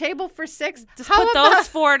don't have a table for six? Just put those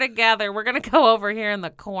four together. We're gonna go over here in the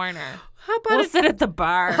corner. We'll sit at the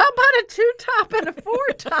bar. How about a 2-top and a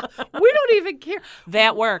 4-top? We don't even care.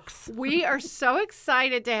 That works. We are so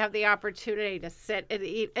excited to have the opportunity to sit and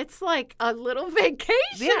eat. It's like a little vacation.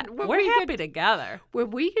 Yeah, we're happy together.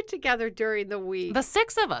 When we get together during the week. The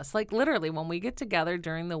six of us, like literally, when we get together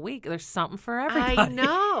during the week, there's something for everybody. I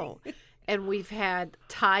know. And we've had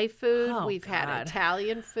Thai food. We've had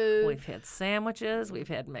Italian food. We've had sandwiches. We've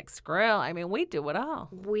had mixed grill. We do it all.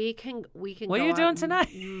 We can. What are you doing tonight?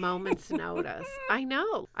 Moment's notice. I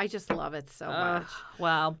know. I just love it so much.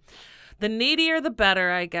 Well, the needier the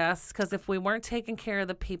better, I guess. Because if we weren't taking care of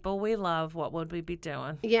the people we love, what would we be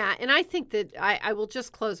doing? Yeah, and I think that I will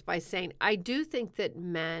just close by saying I do think that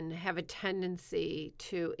men have a tendency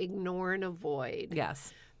to ignore and avoid.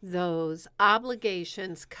 Yes. Those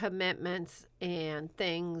obligations, commitments, and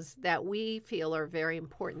things that we feel are very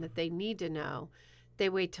important that they need to know. They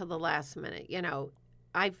wait till the last minute.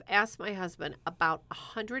 I've asked my husband about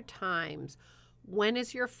 100 times, when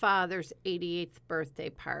is your father's 88th birthday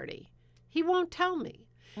party? He won't tell me.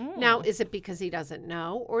 Now, is it because he doesn't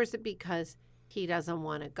know, or is it because he doesn't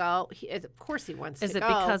want to go? Of course he wants to go. Is it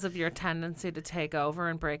because of your tendency to take over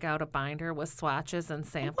and break out a binder with swatches and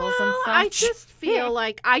samples and such? I just feel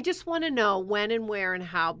like I just want to know when and where and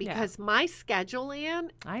how, because my schedule,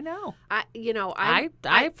 Ann. I know.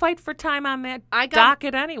 I fight for time on that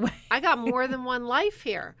docket anyway. I got more than one life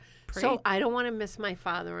here. So I don't want to miss my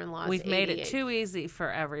father-in-law's We've 88th. made it too easy for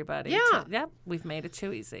everybody. Yeah. We've made it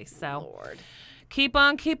too easy. So Lord. Keep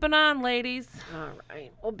on keeping on, ladies. All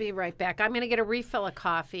right. We'll be right back. I'm going to get a refill of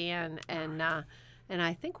coffee and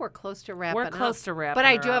I think we're close to wrapping up. We're close to wrapping But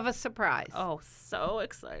I her do up. have a surprise. Oh, so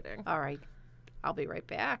exciting. All right. I'll be right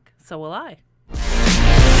back. So will I.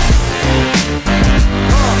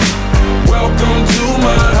 Welcome to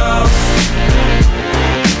my house.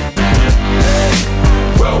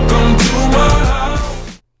 Welcome to my house.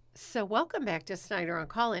 So welcome back to Snyder on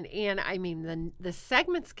Call. And the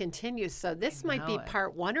segments continue. So this might be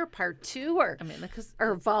part 1 or part 2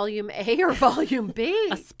 or volume A or volume B.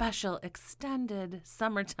 A special extended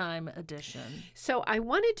summertime edition. So I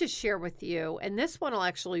wanted to share with you, and this one will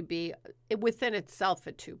actually be within itself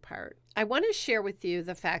a 2-part. I want to share with you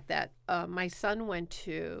the fact that my son went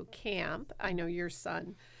to camp. I know your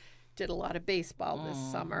son did a lot of baseball this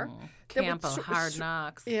summer. Camp of Hard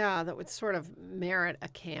Knocks. Yeah, that would sort of merit a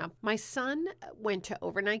camp. My son went to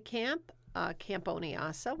overnight camp, Camp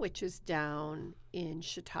Oniasa, which is down in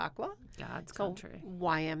Chautauqua. God's country.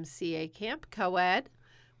 YMCA camp, co-ed,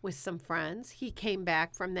 with some friends. He came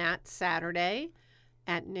back from that Saturday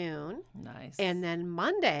at noon. Nice. And then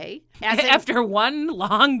Monday. After one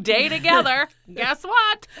long day together, guess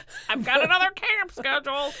what? I've got another camp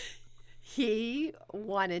scheduled. He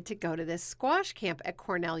wanted to go to this squash camp at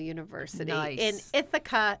Cornell University Nice. in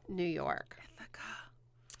Ithaca, New York.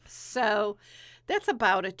 So that's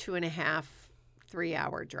about a 2.5,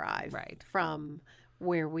 3-hour drive from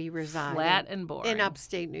where we reside. Flat and boring. In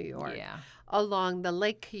upstate New York. Yeah. Along the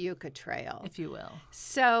Lake Cayuga Trail. If you will.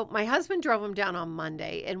 So my husband drove him down on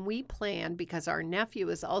Monday, and we planned, because our nephew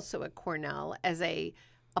is also at Cornell as a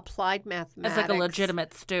applied mathematics. As like a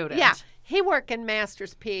legitimate student. Yeah. He worked in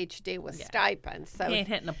master's PhD with stipends. So he ain't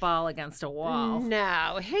hitting a ball against a wall.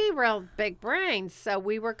 No, he real big brains. So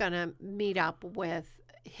we were going to meet up with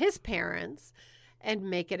his parents and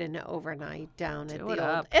make it an overnight down at the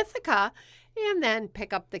old Ithaca, and then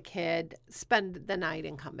pick up the kid, spend the night,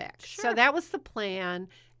 and come back. Sure. So that was the plan,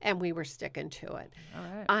 and we were sticking to it. All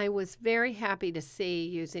right. I was very happy to see,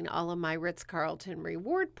 using all of my Ritz-Carlton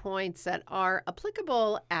reward points that are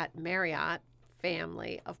applicable at Marriott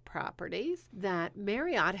family of properties that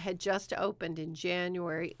Marriott had just opened in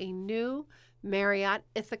January, a new Marriott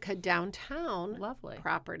Ithaca downtown Lovely.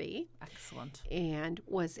 property. Excellent. And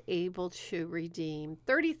was able to redeem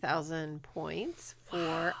 30,000 points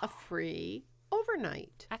for a free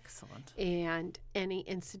overnight. Excellent. And any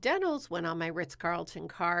incidentals went on my Ritz-Carlton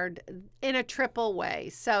card in a triple way.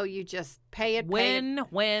 So you just pay it. Win.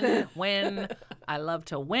 I love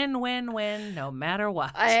to win, no matter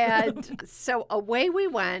what. And so away we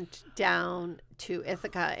went down to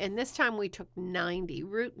Ithaca. And this time we took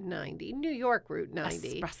Route 90, New York Route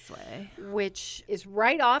 90. Expressway. Which is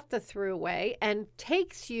right off the thruway and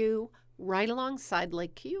takes you right alongside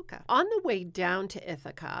Lake Cayuga. On the way down to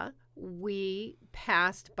Ithaca, we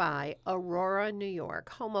passed by Aurora, New York,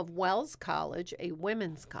 home of Wells College, a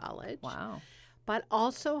women's college. Wow. But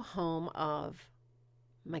also home of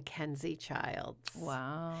MacKenzie Childs.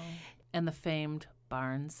 Wow. And the famed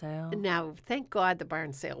barn sale. Now, thank God the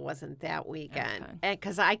barn sale wasn't that weekend,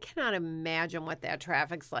 because I cannot imagine what that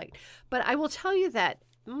traffic's like. But I will tell you that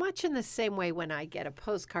much in the same way when I get a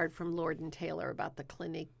postcard from Lord & Taylor about the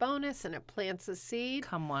Clinique bonus and it plants a seed.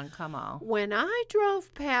 Come on. When I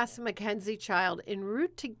drove past MacKenzie Child en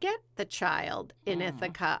route to get the child in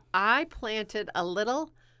Ithaca, I planted a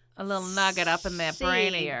little nugget up in that brain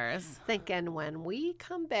of seed, yours. thinking when we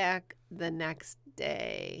come back the next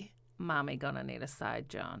day, Mommy gonna need a side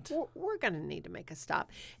jaunt. we're going to need to make a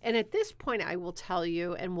stop. And at this point, I will tell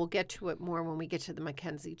you, and we'll get to it more when we get to the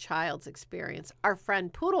MacKenzie Childs experience, our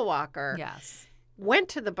friend Poodle Walker went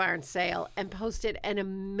to the barn sale and posted an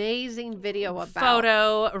amazing video about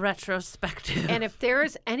photo retrospective. And if there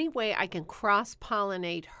is any way I can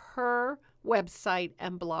cross-pollinate her website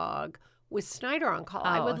and blog with Snyder on call,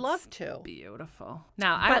 I would love to. Beautiful.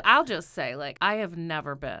 Now, I'll just say, I have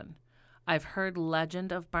never been. I've heard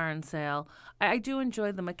legend of barn sale. I do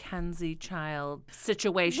enjoy the MacKenzie Child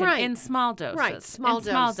situation in small doses. Right, small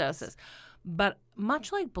doses. But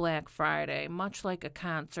much like Black Friday, much like a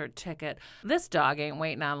concert ticket, this dog ain't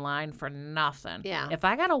waiting online for nothing. Yeah. If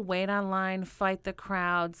I got to wait online, fight the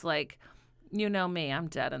crowds, you know me, I'm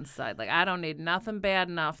dead inside. I don't need nothing bad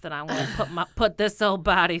enough that I'm going to put this old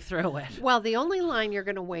body through it. Well, the only line you're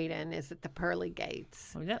going to wait in is at the pearly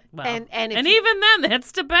gates. Yeah, well, and even then,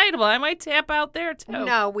 it's debatable. I might tap out there, too.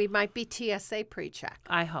 No, we might be TSA pre-check.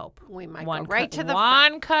 I hope. We might go right to the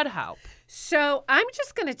one could hope. So I'm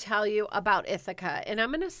just going to tell you about Ithaca, and I'm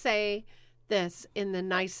going to say this in the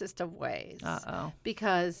nicest of ways. Uh-oh.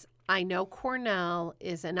 Because I know Cornell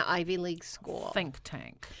is an Ivy League school. Think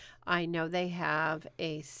tank. I know they have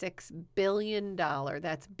a $6 billion,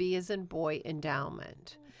 that's B as in boy,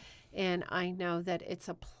 endowment. And I know that it's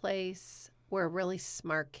a place where really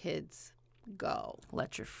smart kids go.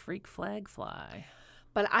 Let your freak flag fly.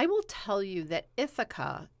 But I will tell you that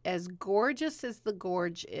Ithaca, as gorgeous as the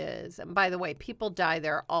gorge is, and by the way, people die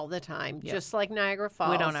there all the time, just like Niagara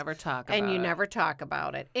Falls. We don't ever talk about it. And you never talk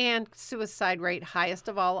about it. And suicide rate, highest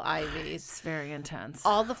of all Ivies. It's very intense.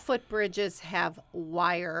 All the footbridges have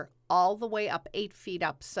wire all the way up 8 feet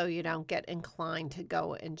up so you don't get inclined to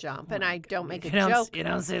go and jump. And I don't make a joke. You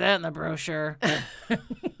don't see that in the brochure.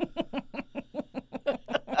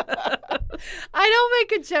 I don't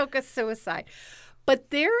make a joke of suicide.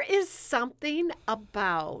 But there is something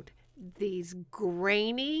about these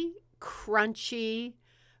grainy, crunchy,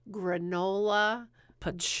 granola,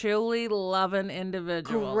 patchouli-loving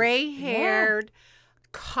individuals. Gray-haired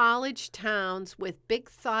college towns with big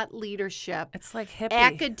thought leadership. It's like hippie.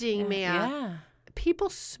 Academia. Yeah.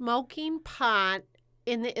 People smoking pot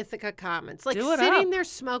in the Ithaca Commons. Do it sitting up. there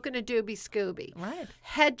smoking a doobie scooby. Right.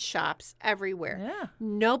 Head shops everywhere. Yeah.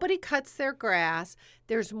 Nobody cuts their grass.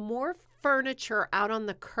 There's more furniture out on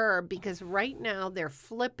the curb because right now they're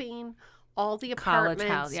flipping all the apartments.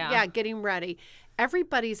 College house, Getting ready.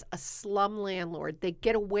 Everybody's a slum landlord. They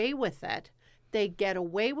get away with it. They get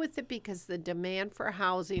away with it because the demand for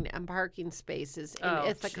housing and parking spaces in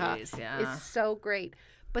Ithaca is so great.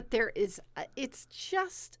 But there is, it's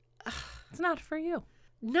just... It's not for you.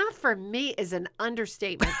 Not for me is an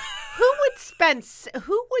understatement. Who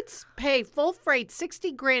would pay full freight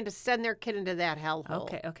 $60,000 to send their kid into that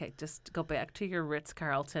hellhole? Okay. Just go back to your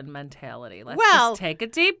Ritz-Carlton mentality. Let's Well, just take a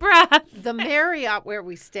deep breath. The Marriott where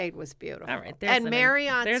we stayed was beautiful. All right,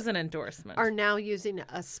 there's an endorsement. Are now using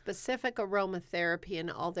a specific aromatherapy in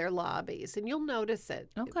all their lobbies, and you'll notice it.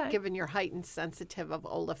 Okay. Given your heightened sensitive of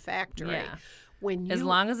olfactory. Yeah. As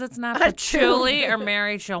long as it's not patchouli or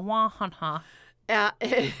marijuana.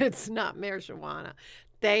 It's not marijuana.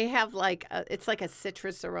 They have it's like a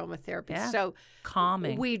citrus aromatherapy. Yeah. So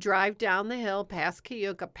calming. We drive down the hill past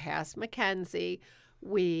Cayuga, past MacKenzie.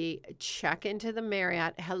 We check into the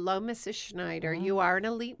Marriott. Hello, Mrs. Schneider. You are an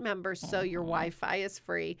elite member, so your Wi-Fi is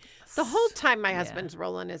free. The whole time my husband's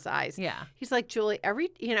rolling his eyes. Yeah. He's like, Julie,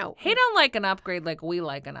 he don't like an upgrade like we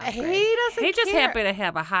like an upgrade. He doesn't He's just care. happy to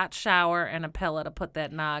have a hot shower and a pillow to put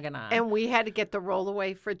that noggin on. And we had to get the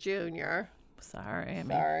rollaway for Junior. Sorry.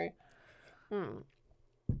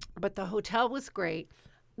 But the hotel was great.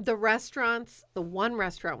 The restaurants, the one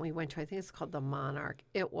restaurant we went to, I think it's called the Monarch.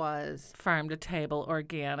 It was Farm to table,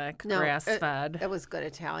 organic, grass-fed. It was good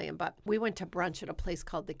Italian, but we went to brunch at a place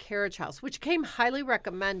called the Carriage House, which came highly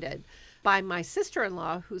recommended by my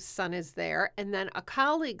sister-in-law, whose son is there, and then a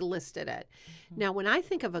colleague listed it. Now, when I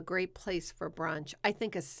think of a great place for brunch, I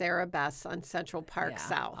think of Sarah Beth's on Central Park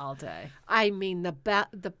South. All day. I mean, the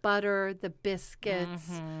butter, the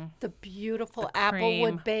biscuits, the beautiful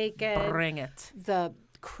applewood bacon. Bring it. The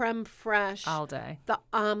creme fraiche. All day. The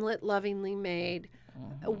omelet lovingly made.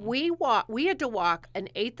 We had to walk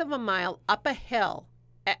 1/8 of a mile up a hill.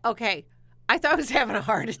 Okay, I thought I was having a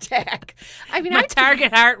heart attack. I mean, my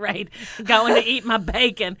target heart rate going to eat my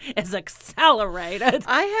bacon is accelerated.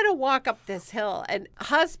 I had to walk up this hill, and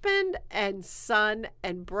husband and son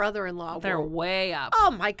and brother-in-law They're were way up.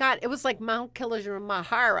 Oh my God! It was like Mount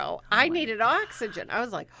Kilimanjaro. I needed oxygen. I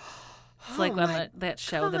was like. It's like when that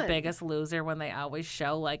show, The Biggest Loser, when they always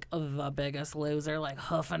show like The Biggest Loser, like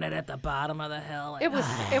hoofing it at the bottom of the hill. Like, It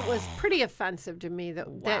was pretty offensive to me that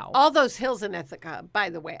Wow. all those hills in Ithaca.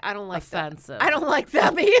 By the way, I don't like offensive. I don't like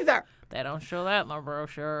them either. They don't show that in the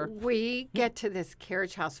brochure. We get to this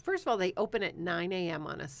Carriage House. First of all, they open at 9 a.m.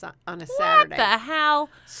 on a Saturday. What the hell?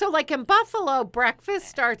 So, like in Buffalo, breakfast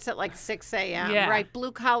starts at like 6 a.m., Yeah. right?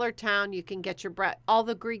 Blue-collar town, you can get your all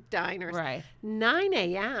the Greek diners. Right. 9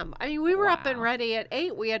 a.m. I mean, we were up and ready at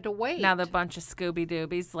 8. We had to wait. Now the bunch of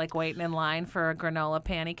Scooby-Doobies like waiting in line for a granola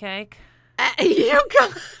panty cake. You go.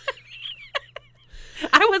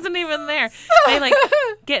 I wasn't even there. They like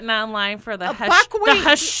getting online for the buckwheat.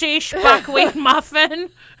 hashish buckwheat muffin.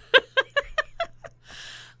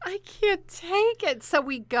 I can't take it. So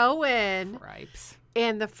we go in. Cripes.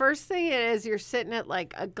 And the first thing is you're sitting at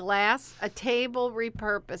like a table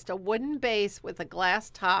repurposed, a wooden base with a glass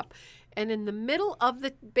top. And in the middle of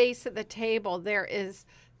the base of the table, there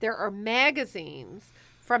are magazines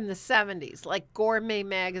from the 70s, like Gourmet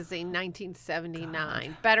Magazine,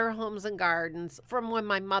 1979, Better Homes and Gardens, from when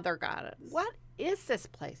my mother got it. What is this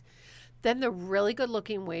place? Then the really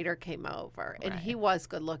good-looking waiter came over, and he was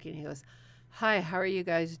good-looking. He goes, "Hi, how are you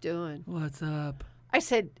guys doing?" What's up? I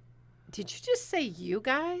said, "Did you just say you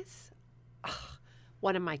guys?" Ugh,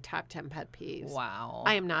 one of my top 10 pet peeves. Wow.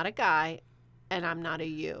 I am not a guy, and I'm not a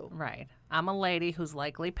you. Right. I'm a lady who's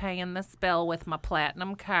likely paying this bill with my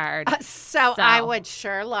platinum card. So I would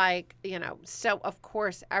sure like, so of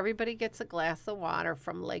course everybody gets a glass of water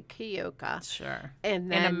from Lake Cayuga. Sure. And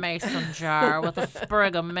then in a mason jar with a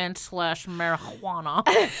sprig of mint / marijuana.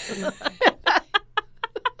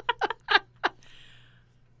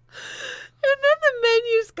 And then the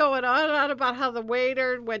menu's going on and on about how the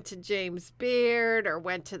waiter went to James Beard or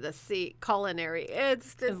went to the Culinary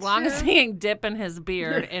Institute. As long as he ain't dipping his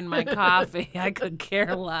beard in my coffee, I could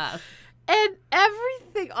care less. And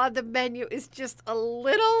everything on the menu is just a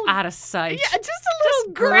little out of sight. Yeah, just a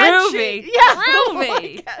little groovy. Grungy. Yeah,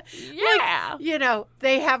 Groovy. Oh yeah.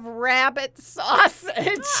 They have rabbit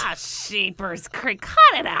sausage. Sheepers creek.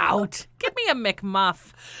 Cut it out. Give me a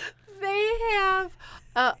McMuff. They have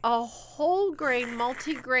a whole grain,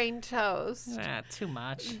 multi-grain toast. Too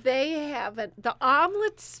much. They have the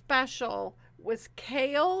omelet special was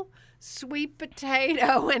kale, sweet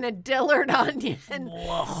potato, and a Dillard onion.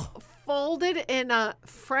 Whoa. Folded in a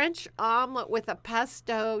French omelet with a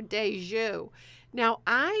pesto de jus. Now,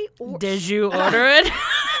 Did you order it?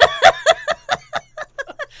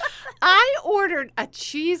 I ordered a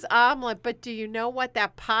cheese omelet, but do you know what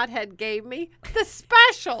that pothead gave me? The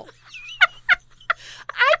special.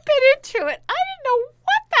 I bit into it. I didn't know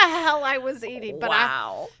what the hell I was eating. But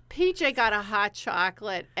wow. PJ got a hot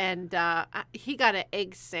chocolate, and he got an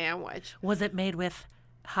egg sandwich. Was it made with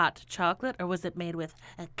hot chocolate, or was it made with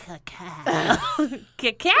a cacao?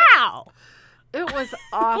 Cacao. It was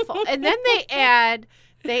awful. And then they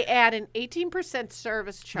add an 18%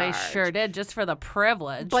 service charge. They sure did, just for the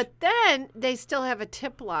privilege. But then they still have a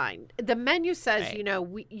tip line. The menu says,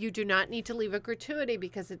 right. You do not need to leave a gratuity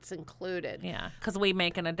because it's included. Yeah, because we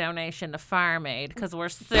making a donation to Farm Aid because we're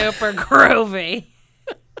super groovy.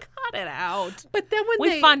 Cut it out. But then when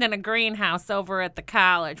we funding a greenhouse over at the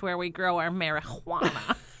college where we grow our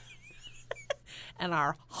marijuana and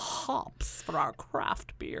our hops for our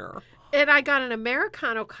craft beer. And I got an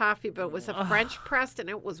Americano coffee, but it was a French pressed and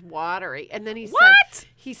it was watery. And then he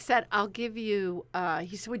He said, "I'll give you."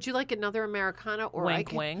 He said, "Would you like another Americano, or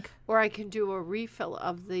Wink, wink. or I can do a refill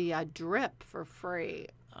of the drip for free?"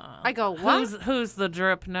 I go, "What? Who's the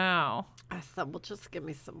drip now? I said, "Well, just give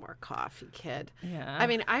me some more coffee, kid." Yeah. I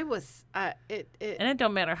mean, I was And it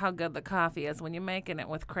don't matter how good the coffee is when you're making it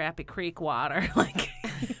with crappy creek water. Like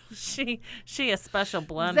she a special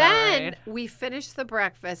blender. Then right? we finished the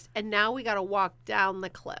breakfast, and now we got to walk down the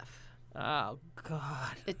cliff. Oh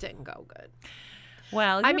God. It didn't go good.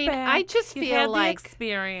 Well, I you're mean, back. I just You feel had the like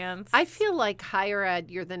experience. I feel like higher ed,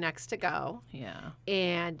 you're the next to go. Yeah.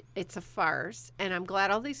 And it's a farce. And I'm glad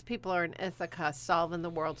all these people are in Ithaca solving the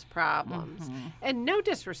world's problems. Mm-hmm. And no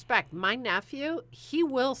disrespect, my nephew, he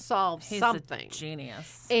will solve He's something. a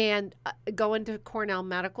genius. And going to Cornell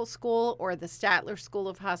Medical School or the Statler School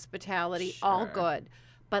of Hospitality, all Sure. good.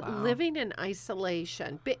 But Wow. living in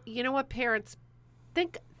isolation, you know what, parents,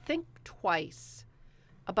 think twice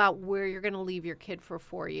about where you're going to leave your kid for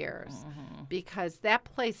 4 years, because that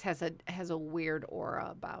place has a weird aura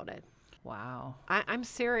about it. Wow. I'm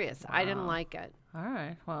serious. I didn't like it. All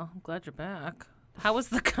right. Well, I'm glad you're back. How was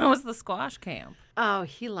the squash camp? Oh,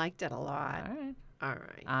 he liked it a lot. All right. All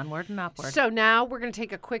right. Onward and upward. So now we're going to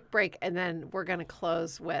take a quick break, and then we're going to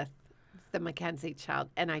close with the MacKenzie Child,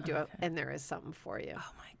 and I do it, and there is something for you.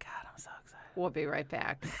 Oh my God, I'm so excited. We'll be right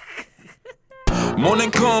back.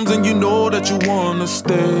 Morning comes and you know that you wanna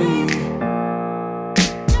stay.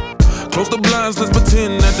 Close the blinds, let's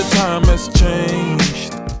pretend that the time has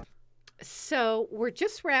changed. So we're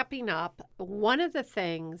just wrapping up. One of the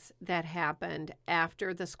things that happened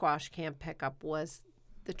after the squash camp pickup was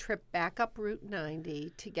the trip back up Route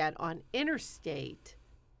 90 to get on Interstate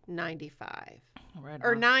 95 Right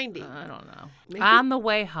or on. 90. I don't know. Maybe- On the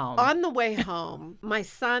way home. On the way home, my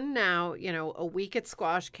son now, a week at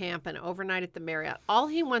squash camp and overnight at the Marriott, all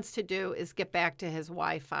he wants to do is get back to his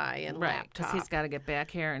Wi-Fi and Right, laptop. because he's got to get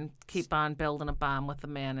back here and keep on building a bomb with the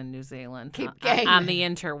man in New Zealand. Keep on gaming. the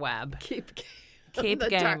interweb. Keep Keep the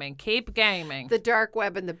dark- gaming. Keep gaming. the dark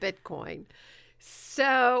web and the Bitcoin.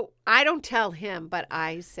 So I don't tell him, but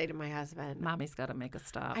I say to my husband, Mommy's got to make a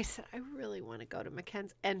stop. I said, I really want to go to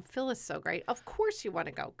MacKenzie. And Phil is so great. Of course you want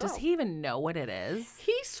to go. Go. Does he even know what it is?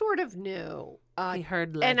 He sort of knew. He heard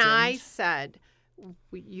And legend. I said,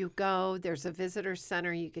 you go, there's a visitor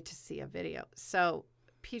center, you get to see a video. So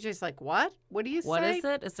PJ's like, what? What do you say? What is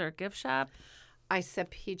it? Is there a gift shop? I said,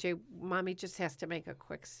 PJ, Mommy just has to make a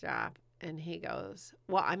quick stop. And he goes,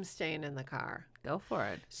 well, I'm staying in the car. Go for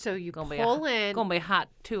it. So you Gonna pull be in. Gonna be hot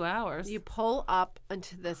 2 hours. You pull up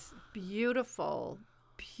into this beautiful,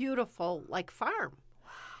 beautiful, like, farm.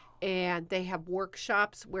 And they have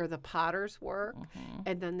workshops where the potters work.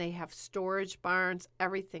 And then they have storage barns,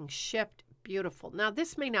 everything shipped. Beautiful. Now,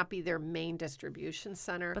 this may not be their main distribution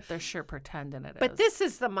center. But they're sure pretending it is. But this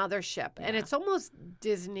is the mothership, and it's almost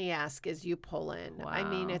Disney-esque as you pull in. I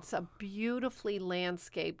mean, Wow. it's a beautifully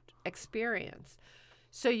landscaped experience.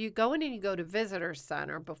 So you go in and you go to Visitor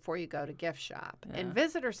Center before you go to gift shop. And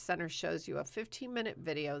Visitor Center shows you a 15-minute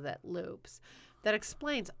video that loops that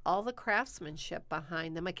explains all the craftsmanship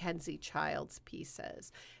behind the MacKenzie Childs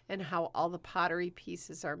pieces and how all the pottery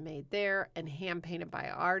pieces are made there and hand-painted by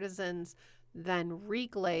artisans, then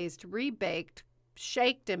reglazed, rebaked,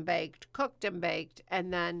 shaked and baked, cooked and baked,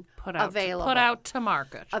 and then put out to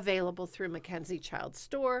market. Available through MacKenzie Childs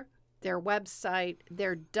store, their website. There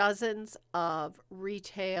are dozens of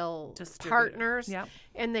retail partners, Yep.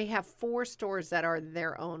 and they have 4 stores that are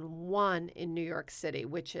their own, one in New York City,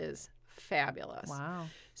 which is fabulous. Wow.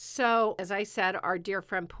 So, as I said, our dear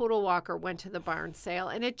friend Poodle Walker went to the barn sale,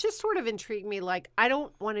 and it just sort of intrigued me. Like, I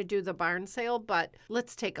don't want to do the barn sale, but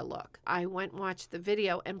let's take a look. I went and watched the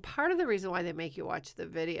video, and part of the reason why they make you watch the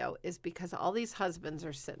video is because all these husbands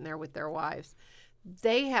are sitting there with their wives.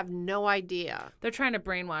 They have no idea. They're trying to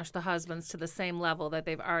brainwash the husbands to the same level that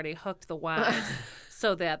they've already hooked the wives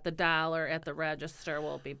so that the dollar at the register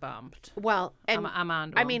will be bumped. Well, and I'm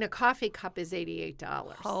on to I 'em. mean, a coffee cup is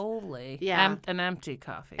 $88. Holy. Yeah. An empty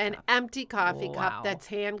coffee An cup. empty coffee Wow. cup that's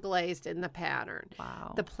hand glazed in the pattern.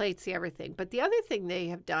 Wow. The plates, the everything. But the other thing they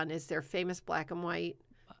have done is their famous black and white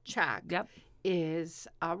check Yep. is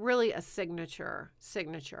really a signature.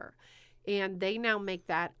 And they now make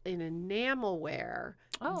that in enamelware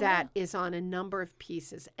that is on a number of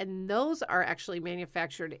pieces. And those are actually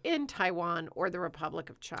manufactured in Taiwan or the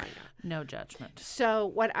Republic of China. No judgment. So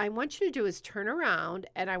what I want you to do is turn around,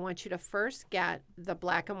 and I want you to first get the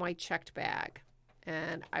black and white checked bag.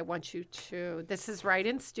 And I want you to, this is right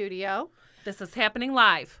in studio. This is happening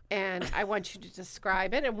live. And I want you to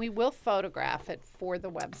describe it, and we will photograph it for the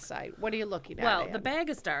website. What are you looking at? Well, Ann? the bag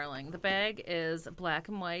is darling. The bag is a black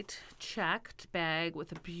and white checked bag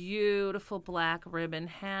with a beautiful black ribbon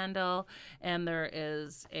handle, and there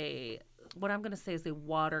is what I'm going to say is a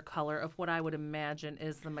watercolor of what I would imagine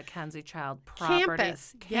is the MacKenzie Childs property.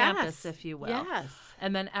 Campus, if you will. Yes.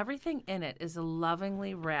 And then everything in it is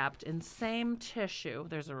lovingly wrapped in same tissue.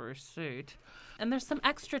 There's a receipt. And there's some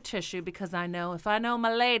extra tissue because if I know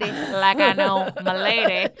my lady, like I know my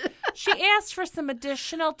lady, she asked for some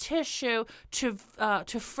additional tissue to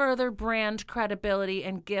further brand credibility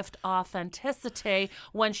and gift authenticity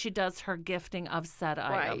when she does her gifting of said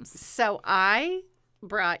items. So I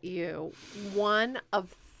brought you one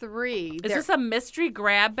of 3. Is this a mystery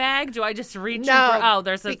grab bag? Do I just reach? No,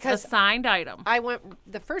 there's a signed item.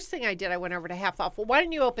 The first thing I did, I went over to half off. Well, why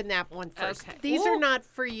don't you open that one first? Okay. These are not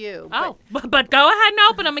for you. But go ahead and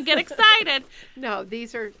open them and get excited. No,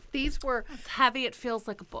 these were. It's heavy. It feels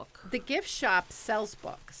like a book. The gift shop sells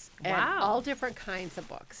books and all different kinds of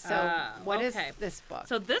books. So what is this book?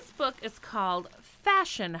 So this book is called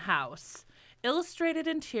Fashion House. Illustrated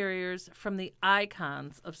interiors from the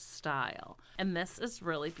icons of style. And this is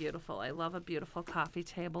really beautiful. I love a beautiful coffee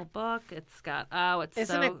table book. It's got,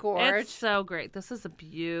 Isn't it gorgeous? It's so great. This is a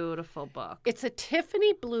beautiful book. It's a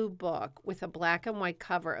Tiffany blue book with a black and white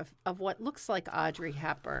cover of what looks like Audrey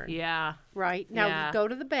Hepburn. Yeah. Right? Now go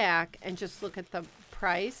to the back and just look at the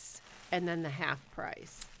price and then the half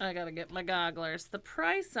price. I got to get my gogglers. The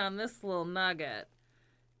price on this little nugget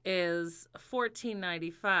is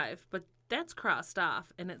 $14.95, but that's crossed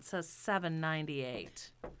off, and it says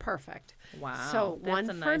 $7.98. Perfect. Wow. So that's one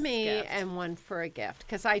a for nice me gift. and one for a gift,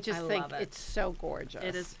 because I just think love it. it's so gorgeous.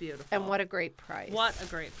 It is beautiful. And what a great price. What a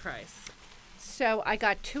great price. So I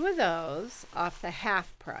got 2 of those off the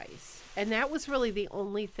half price, and that was really the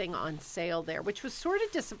only thing on sale there, which was sort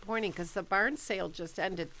of disappointing because the barn sale just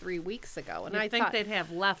ended 3 weeks ago. And I think thought they'd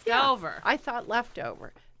have leftover. I thought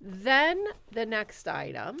leftover. Then the next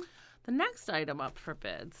item. The next item up for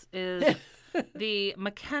bids is the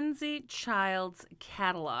MacKenzie Childs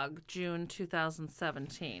catalog, June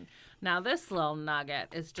 2017. Now, this little nugget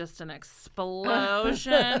is just an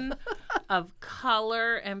explosion of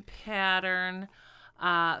color and pattern,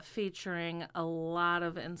 featuring a lot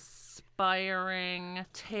of inspiring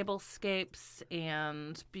tablescapes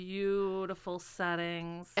and beautiful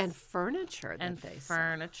settings. And furniture.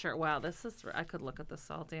 Furniture. Wow, I could look at this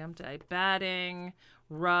all damn day. Bedding,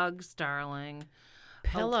 rugs, darling.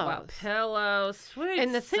 Pillows. Oh, wow. Pillows. Sweet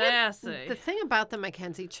And the sassy. thing about the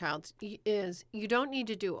MacKenzie Childs is you don't need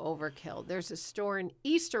to do overkill. There's a store in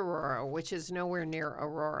East Aurora, which is nowhere near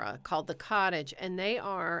Aurora, called The Cottage, and they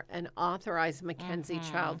are an authorized MacKenzie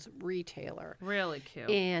Childs retailer. Really cute.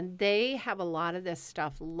 And they have a lot of this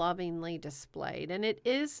stuff lovingly displayed, and it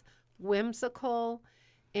is whimsical,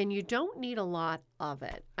 and you don't need a lot of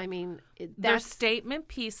it. I mean, they're statement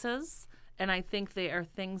pieces. And I think they are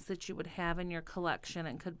things that you would have in your collection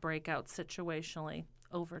and could break out situationally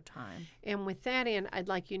over time. And with that, Ann, I'd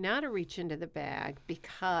like you now to reach into the bag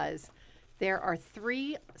because there are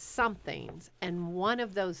 3 somethings, and one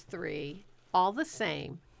of those 3, all the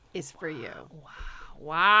same, is for you.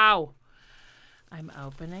 Wow. I'm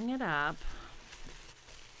opening it up.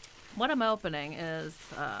 What I'm opening is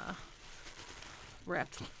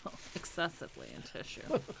wrapped excessively in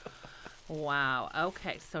tissue. Wow.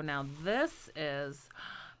 Okay. So now this is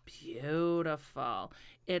beautiful.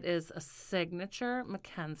 It is a signature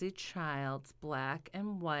MacKenzie Childs black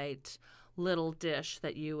and white little dish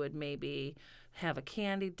that you would maybe have a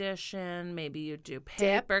candy dish in. Maybe you do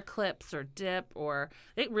paper clips or dip, or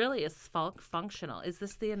it really is functional. Is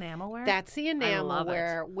this the enamelware? That's the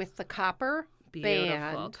enamelware with the copper beautiful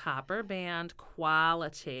band. Copper band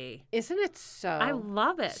quality. Isn't it so? I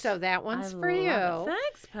love it. So that one's for you.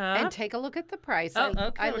 Thanks, Pop. And take a look at the price. Oh,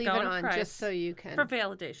 okay. I We're leave it going on price just so you can. for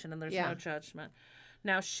validation, and there's no judgment.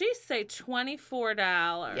 Now she say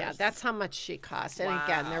 $24. Yeah, that's how much she cost. And Wow.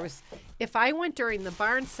 again, if I went during the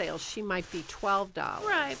barn sale, she might be $12.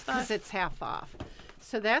 Right, because it's half off.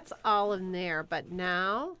 So that's all in there. But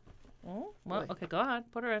now, okay, go ahead,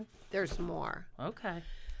 put her in. There's more. Okay.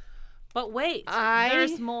 But wait,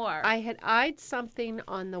 there's more. I had eyed something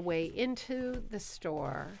on the way into the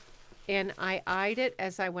store, and I eyed it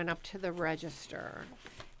as I went up to the register.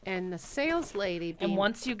 And the sales lady... And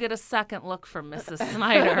once you get a second look from Mrs.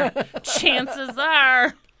 Snyder, chances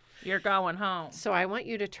are you're going home. So I want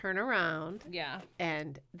you to turn around. Yeah.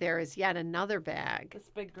 And there is yet another bag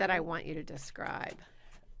that I want you to describe.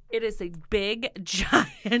 It is a big,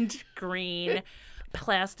 giant green...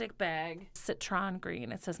 plastic bag, citron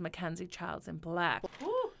green. It says MacKenzie Childs in black.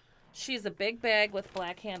 Ooh. She's a big bag with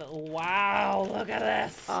black handle. Wow, look at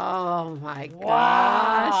this. Oh, my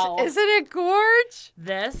Wow. gosh. Isn't it gorge?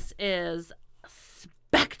 This is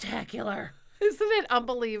spectacular. Isn't it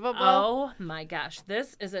unbelievable? Oh, my gosh.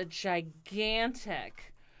 This is a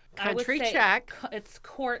gigantic Country I would say check. It's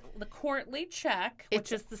the courtly check,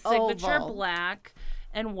 It's which is the signature oval. black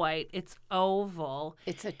and white. It's oval.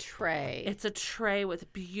 It's a tray. It's a tray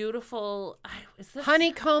with beautiful is this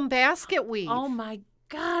Honeycomb basket weave. Oh my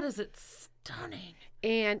God, is it stunning?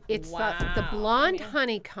 And it's the Wow. blonde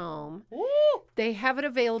honeycomb. Woo! They have it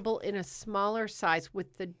available in a smaller size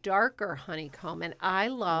with the darker honeycomb. And I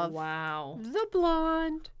love Wow. the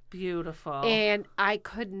blonde. Beautiful. And I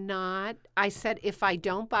could not. I said, if I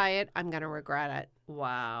don't buy it, I'm going to regret it.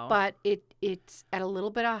 Wow. But it's at a little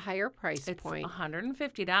bit of a higher price it's point.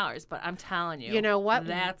 $150, but I'm telling you. You know what?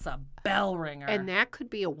 That's a bell ringer. And that could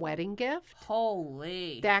be a wedding gift.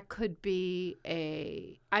 Holy. That could be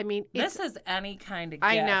This is any kind of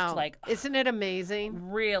gift. I know. Like, Isn't it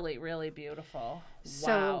amazing? really, really beautiful. So,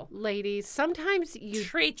 Wow. ladies, sometimes you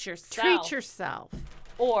Treat yourself. treat yourself.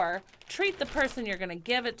 Or treat the person you're going to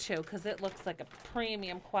give it to because it looks like a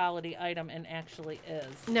premium quality item and actually is.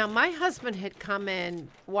 Now, my husband had come in,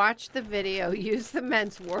 watched the video, used the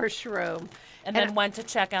men's washroom. And then went to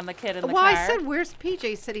check on the kid in the Well, car. I said, where's PJ?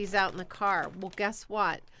 He said he's out in the car. Well, guess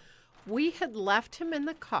what? We had left him in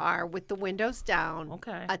the car with the windows down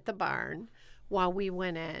at the barn while we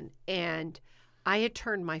went in. And I had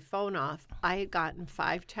turned my phone off. I had gotten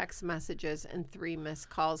 5 text messages and 3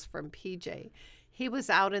 missed calls from PJ. He was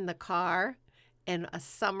out in the car, and a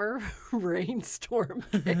summer rainstorm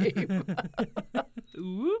came.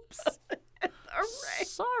 Oops.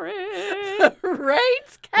 Sorry.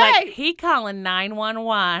 Rains came. Like he calling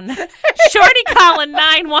 911. Shorty calling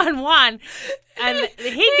 911. And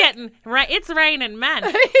he getting, it's raining men.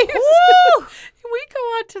 Woo! We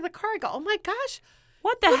go out to the car. I go, oh, my gosh.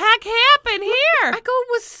 What the heck happened here? I go, it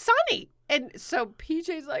was sunny. And so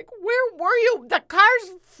PJ's like, where were you? The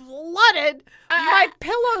car's flooded. My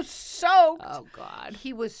pillow's soaked. Oh, God.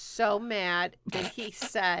 He was so mad. And he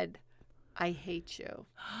said, I hate you.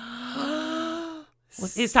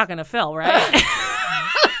 He's talking to Phil, right?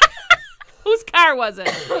 Whose car was it?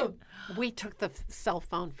 We took the cell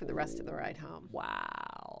phone for the rest of the ride home.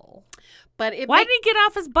 Wow. But why did he get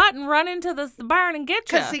off his butt and run into the barn and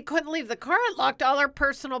get you? Because he couldn't leave the car unlocked. All our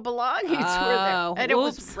personal belongings were there. And it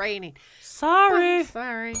was raining. Sorry.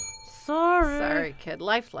 Sorry. Sorry. Sorry, kid.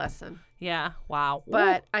 Life lesson. Yeah. Wow.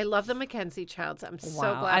 But I love the MacKenzie Childs. I'm so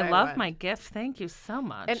glad I love went. my gift. Thank you so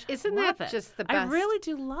much. And isn't love that it. just the best? I really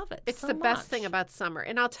do love it. It's so the best much. thing about summer.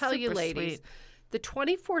 And I'll tell you, Super ladies, sweet. the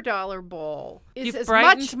 $24 bowl is You've as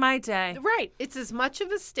brightened much my day. right. It's as much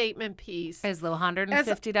of a statement piece As the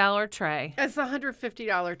 $150 tray. as the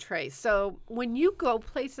 $150 tray. So when you go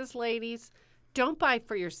places, ladies, don't buy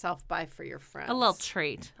for yourself, buy for your friends. A little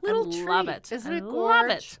treat. Little I love treat. it. Isn't I it love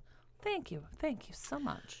gorge? it. Thank you. Thank you so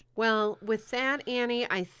much. Well, with that, Annie,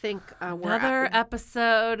 I think Another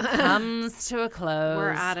episode comes to a close. we're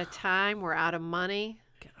out of time. We're out of money.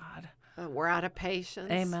 God. We're out of patience.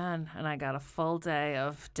 Amen. And I got a full day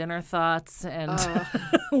of dinner thoughts and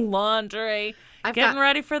laundry. Getting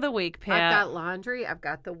ready for the week, Pat. I've got laundry. I've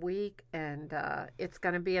got the week, and it's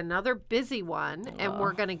going to be another busy one. And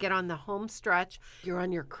we're going to get on the home stretch. You're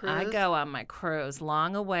on your cruise. I go on my cruise,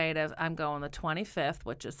 long awaited. I'm going the 25th,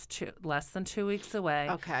 which is less than 2 weeks away.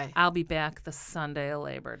 Okay. I'll be back the Sunday of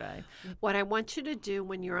Labor Day. What I want you to do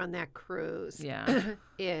when you're on that cruise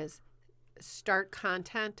is start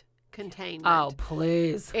content containment. Oh,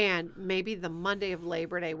 please. And maybe the Monday of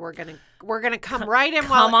Labor Day, we're gonna come right in.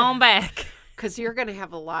 Come on back. Because you're going to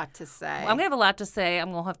have a lot to say. I'm going to have a lot to say.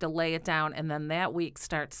 I'm going to have to lay it down. And then that week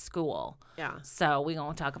starts school. Yeah. So we're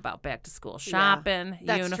going to talk about back to school shopping.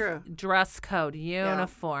 That's true. Dress code,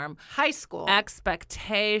 uniform. High school.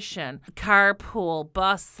 Expectation, carpool,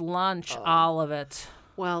 bus, lunch, all of it.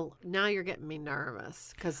 Well, now you're getting me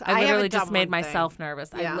nervous. Because I literally haven't just done made one myself thing.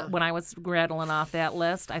 nervous. Yeah. When I was rattling off that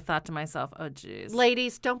list, I thought to myself, oh, geez.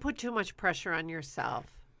 Ladies, don't put too much pressure on yourself.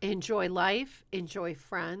 Enjoy life. Enjoy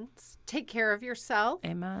friends. Take care of yourself.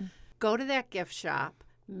 Amen. Go to that gift shop.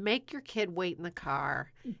 Make your kid wait in the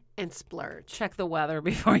car and splurge. Check the weather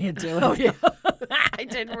before you do it. Oh, yeah. I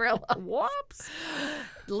didn't realize. Whoops.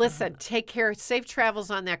 Listen, take care. Safe travels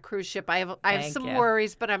on that cruise ship. I have Thank some you.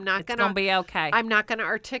 worries, but I'm not It's going going to be okay. I'm not going to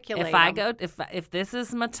articulate If I them. go, if this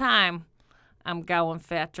is my time, I'm going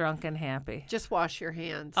fat, drunk, and happy. Just wash your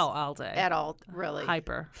hands. Oh, all day. At all, really.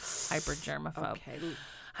 Hyper germaphobe. Okay.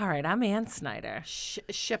 All right, I'm Ann Snyder.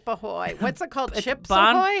 Ship ahoy. What's it called? Chips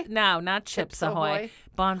Bon- ahoy? No, not Chips, Chips Ahoy. Ahoy.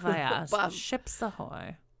 Bon voyage. Bon- Chips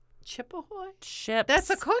Ahoy. Chip Ahoy? Chips. That's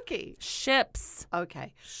a cookie. Chips.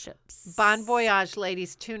 Okay. Chips. Bon voyage,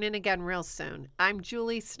 ladies. Tune in again real soon. I'm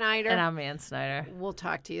Julie Snyder. And I'm Ann Snyder. We'll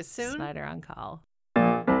talk to you soon. Snyder on call.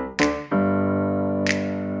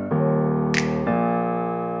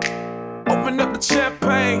 Open up the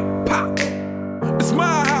champagne, pop. It's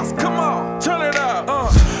my house, come on, turn it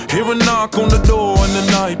up. Hear a knock on the door and the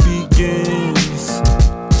night begins.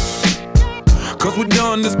 Cause we've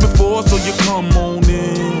done this before, so you come on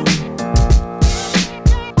in.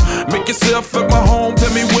 Make yourself at my home,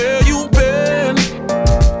 tell me where you been.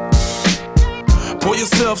 Pour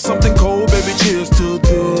yourself something cold, baby, cheers to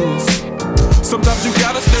this. Sometimes you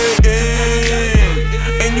gotta stay in,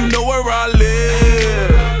 and you know where I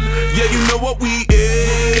live. Yeah, you know what we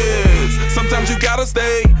is. Sometimes you gotta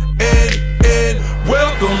stay in.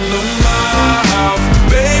 Welcome to my house,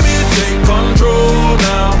 baby, take control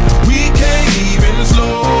now. We can't even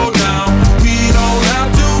slow down. We don't have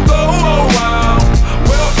to go a while.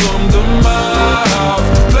 Welcome to my house,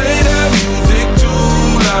 play that music too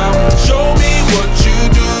loud. Show me what you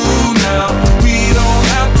do now. We don't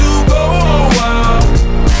have to go a while.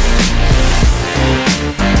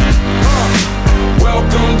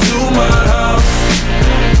 Welcome to my house.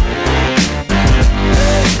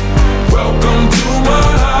 Welcome to my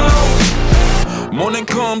house. Morning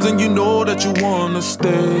comes and you know that you wanna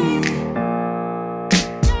stay.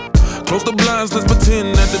 Close the blinds, let's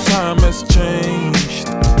pretend that the time has changed.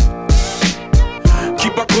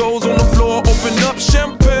 Keep our clothes on the floor, open up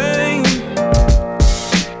champagne.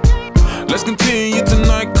 Let's continue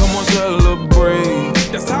tonight, come on, celebrate.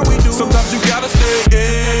 That's how we do. Sometimes you gotta stay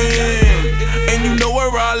in, and you know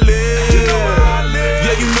where I live.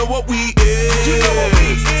 Yeah, you know what we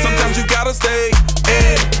is. Sometimes you gotta stay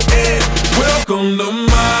in. Welcome to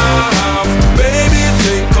my house, baby,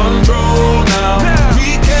 take control now.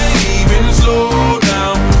 We can't even slow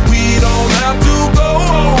down. We don't have to go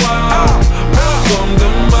a while. Welcome to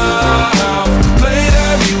my house, play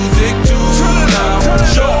that music too loud.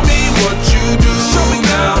 Show me what you do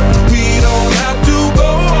now. We don't have to go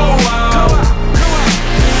a while.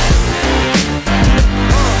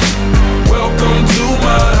 Welcome to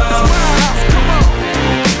my house. Come on,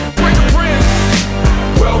 bring a friend.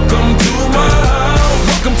 Welcome to my house.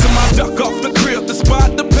 Welcome to my duck off the crib, the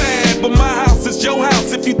spot, the pad. But my house is your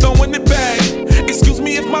house if you throwing it back. Excuse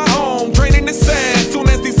me if my home draining is sad. Soon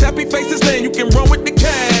as these happy faces land, you can run with the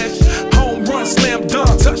cash. Home run, slam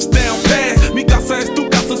dunk, touchdown pass. Mi casa es tu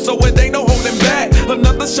casa, so it ain't no holding back.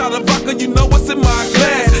 Another shot of vodka, you know what's in my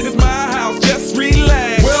glass. It's my house, just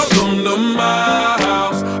relax. Welcome to my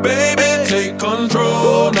house, baby, take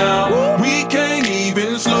control now. We can't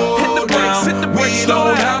even slow down. We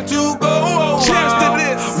don't have to go a while.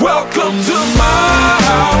 Welcome to my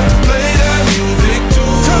house, play that music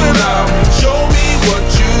too loud. Show me what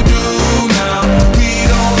you do now. We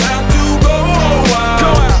don't have to go a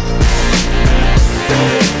while.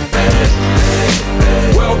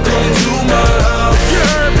 Welcome to my house. You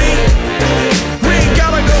heard me? We ain't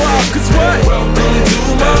gotta go out, cause what? Welcome to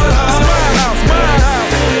my house. It's my house, my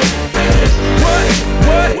house.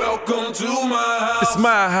 What? Welcome to my house. It's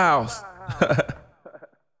my house.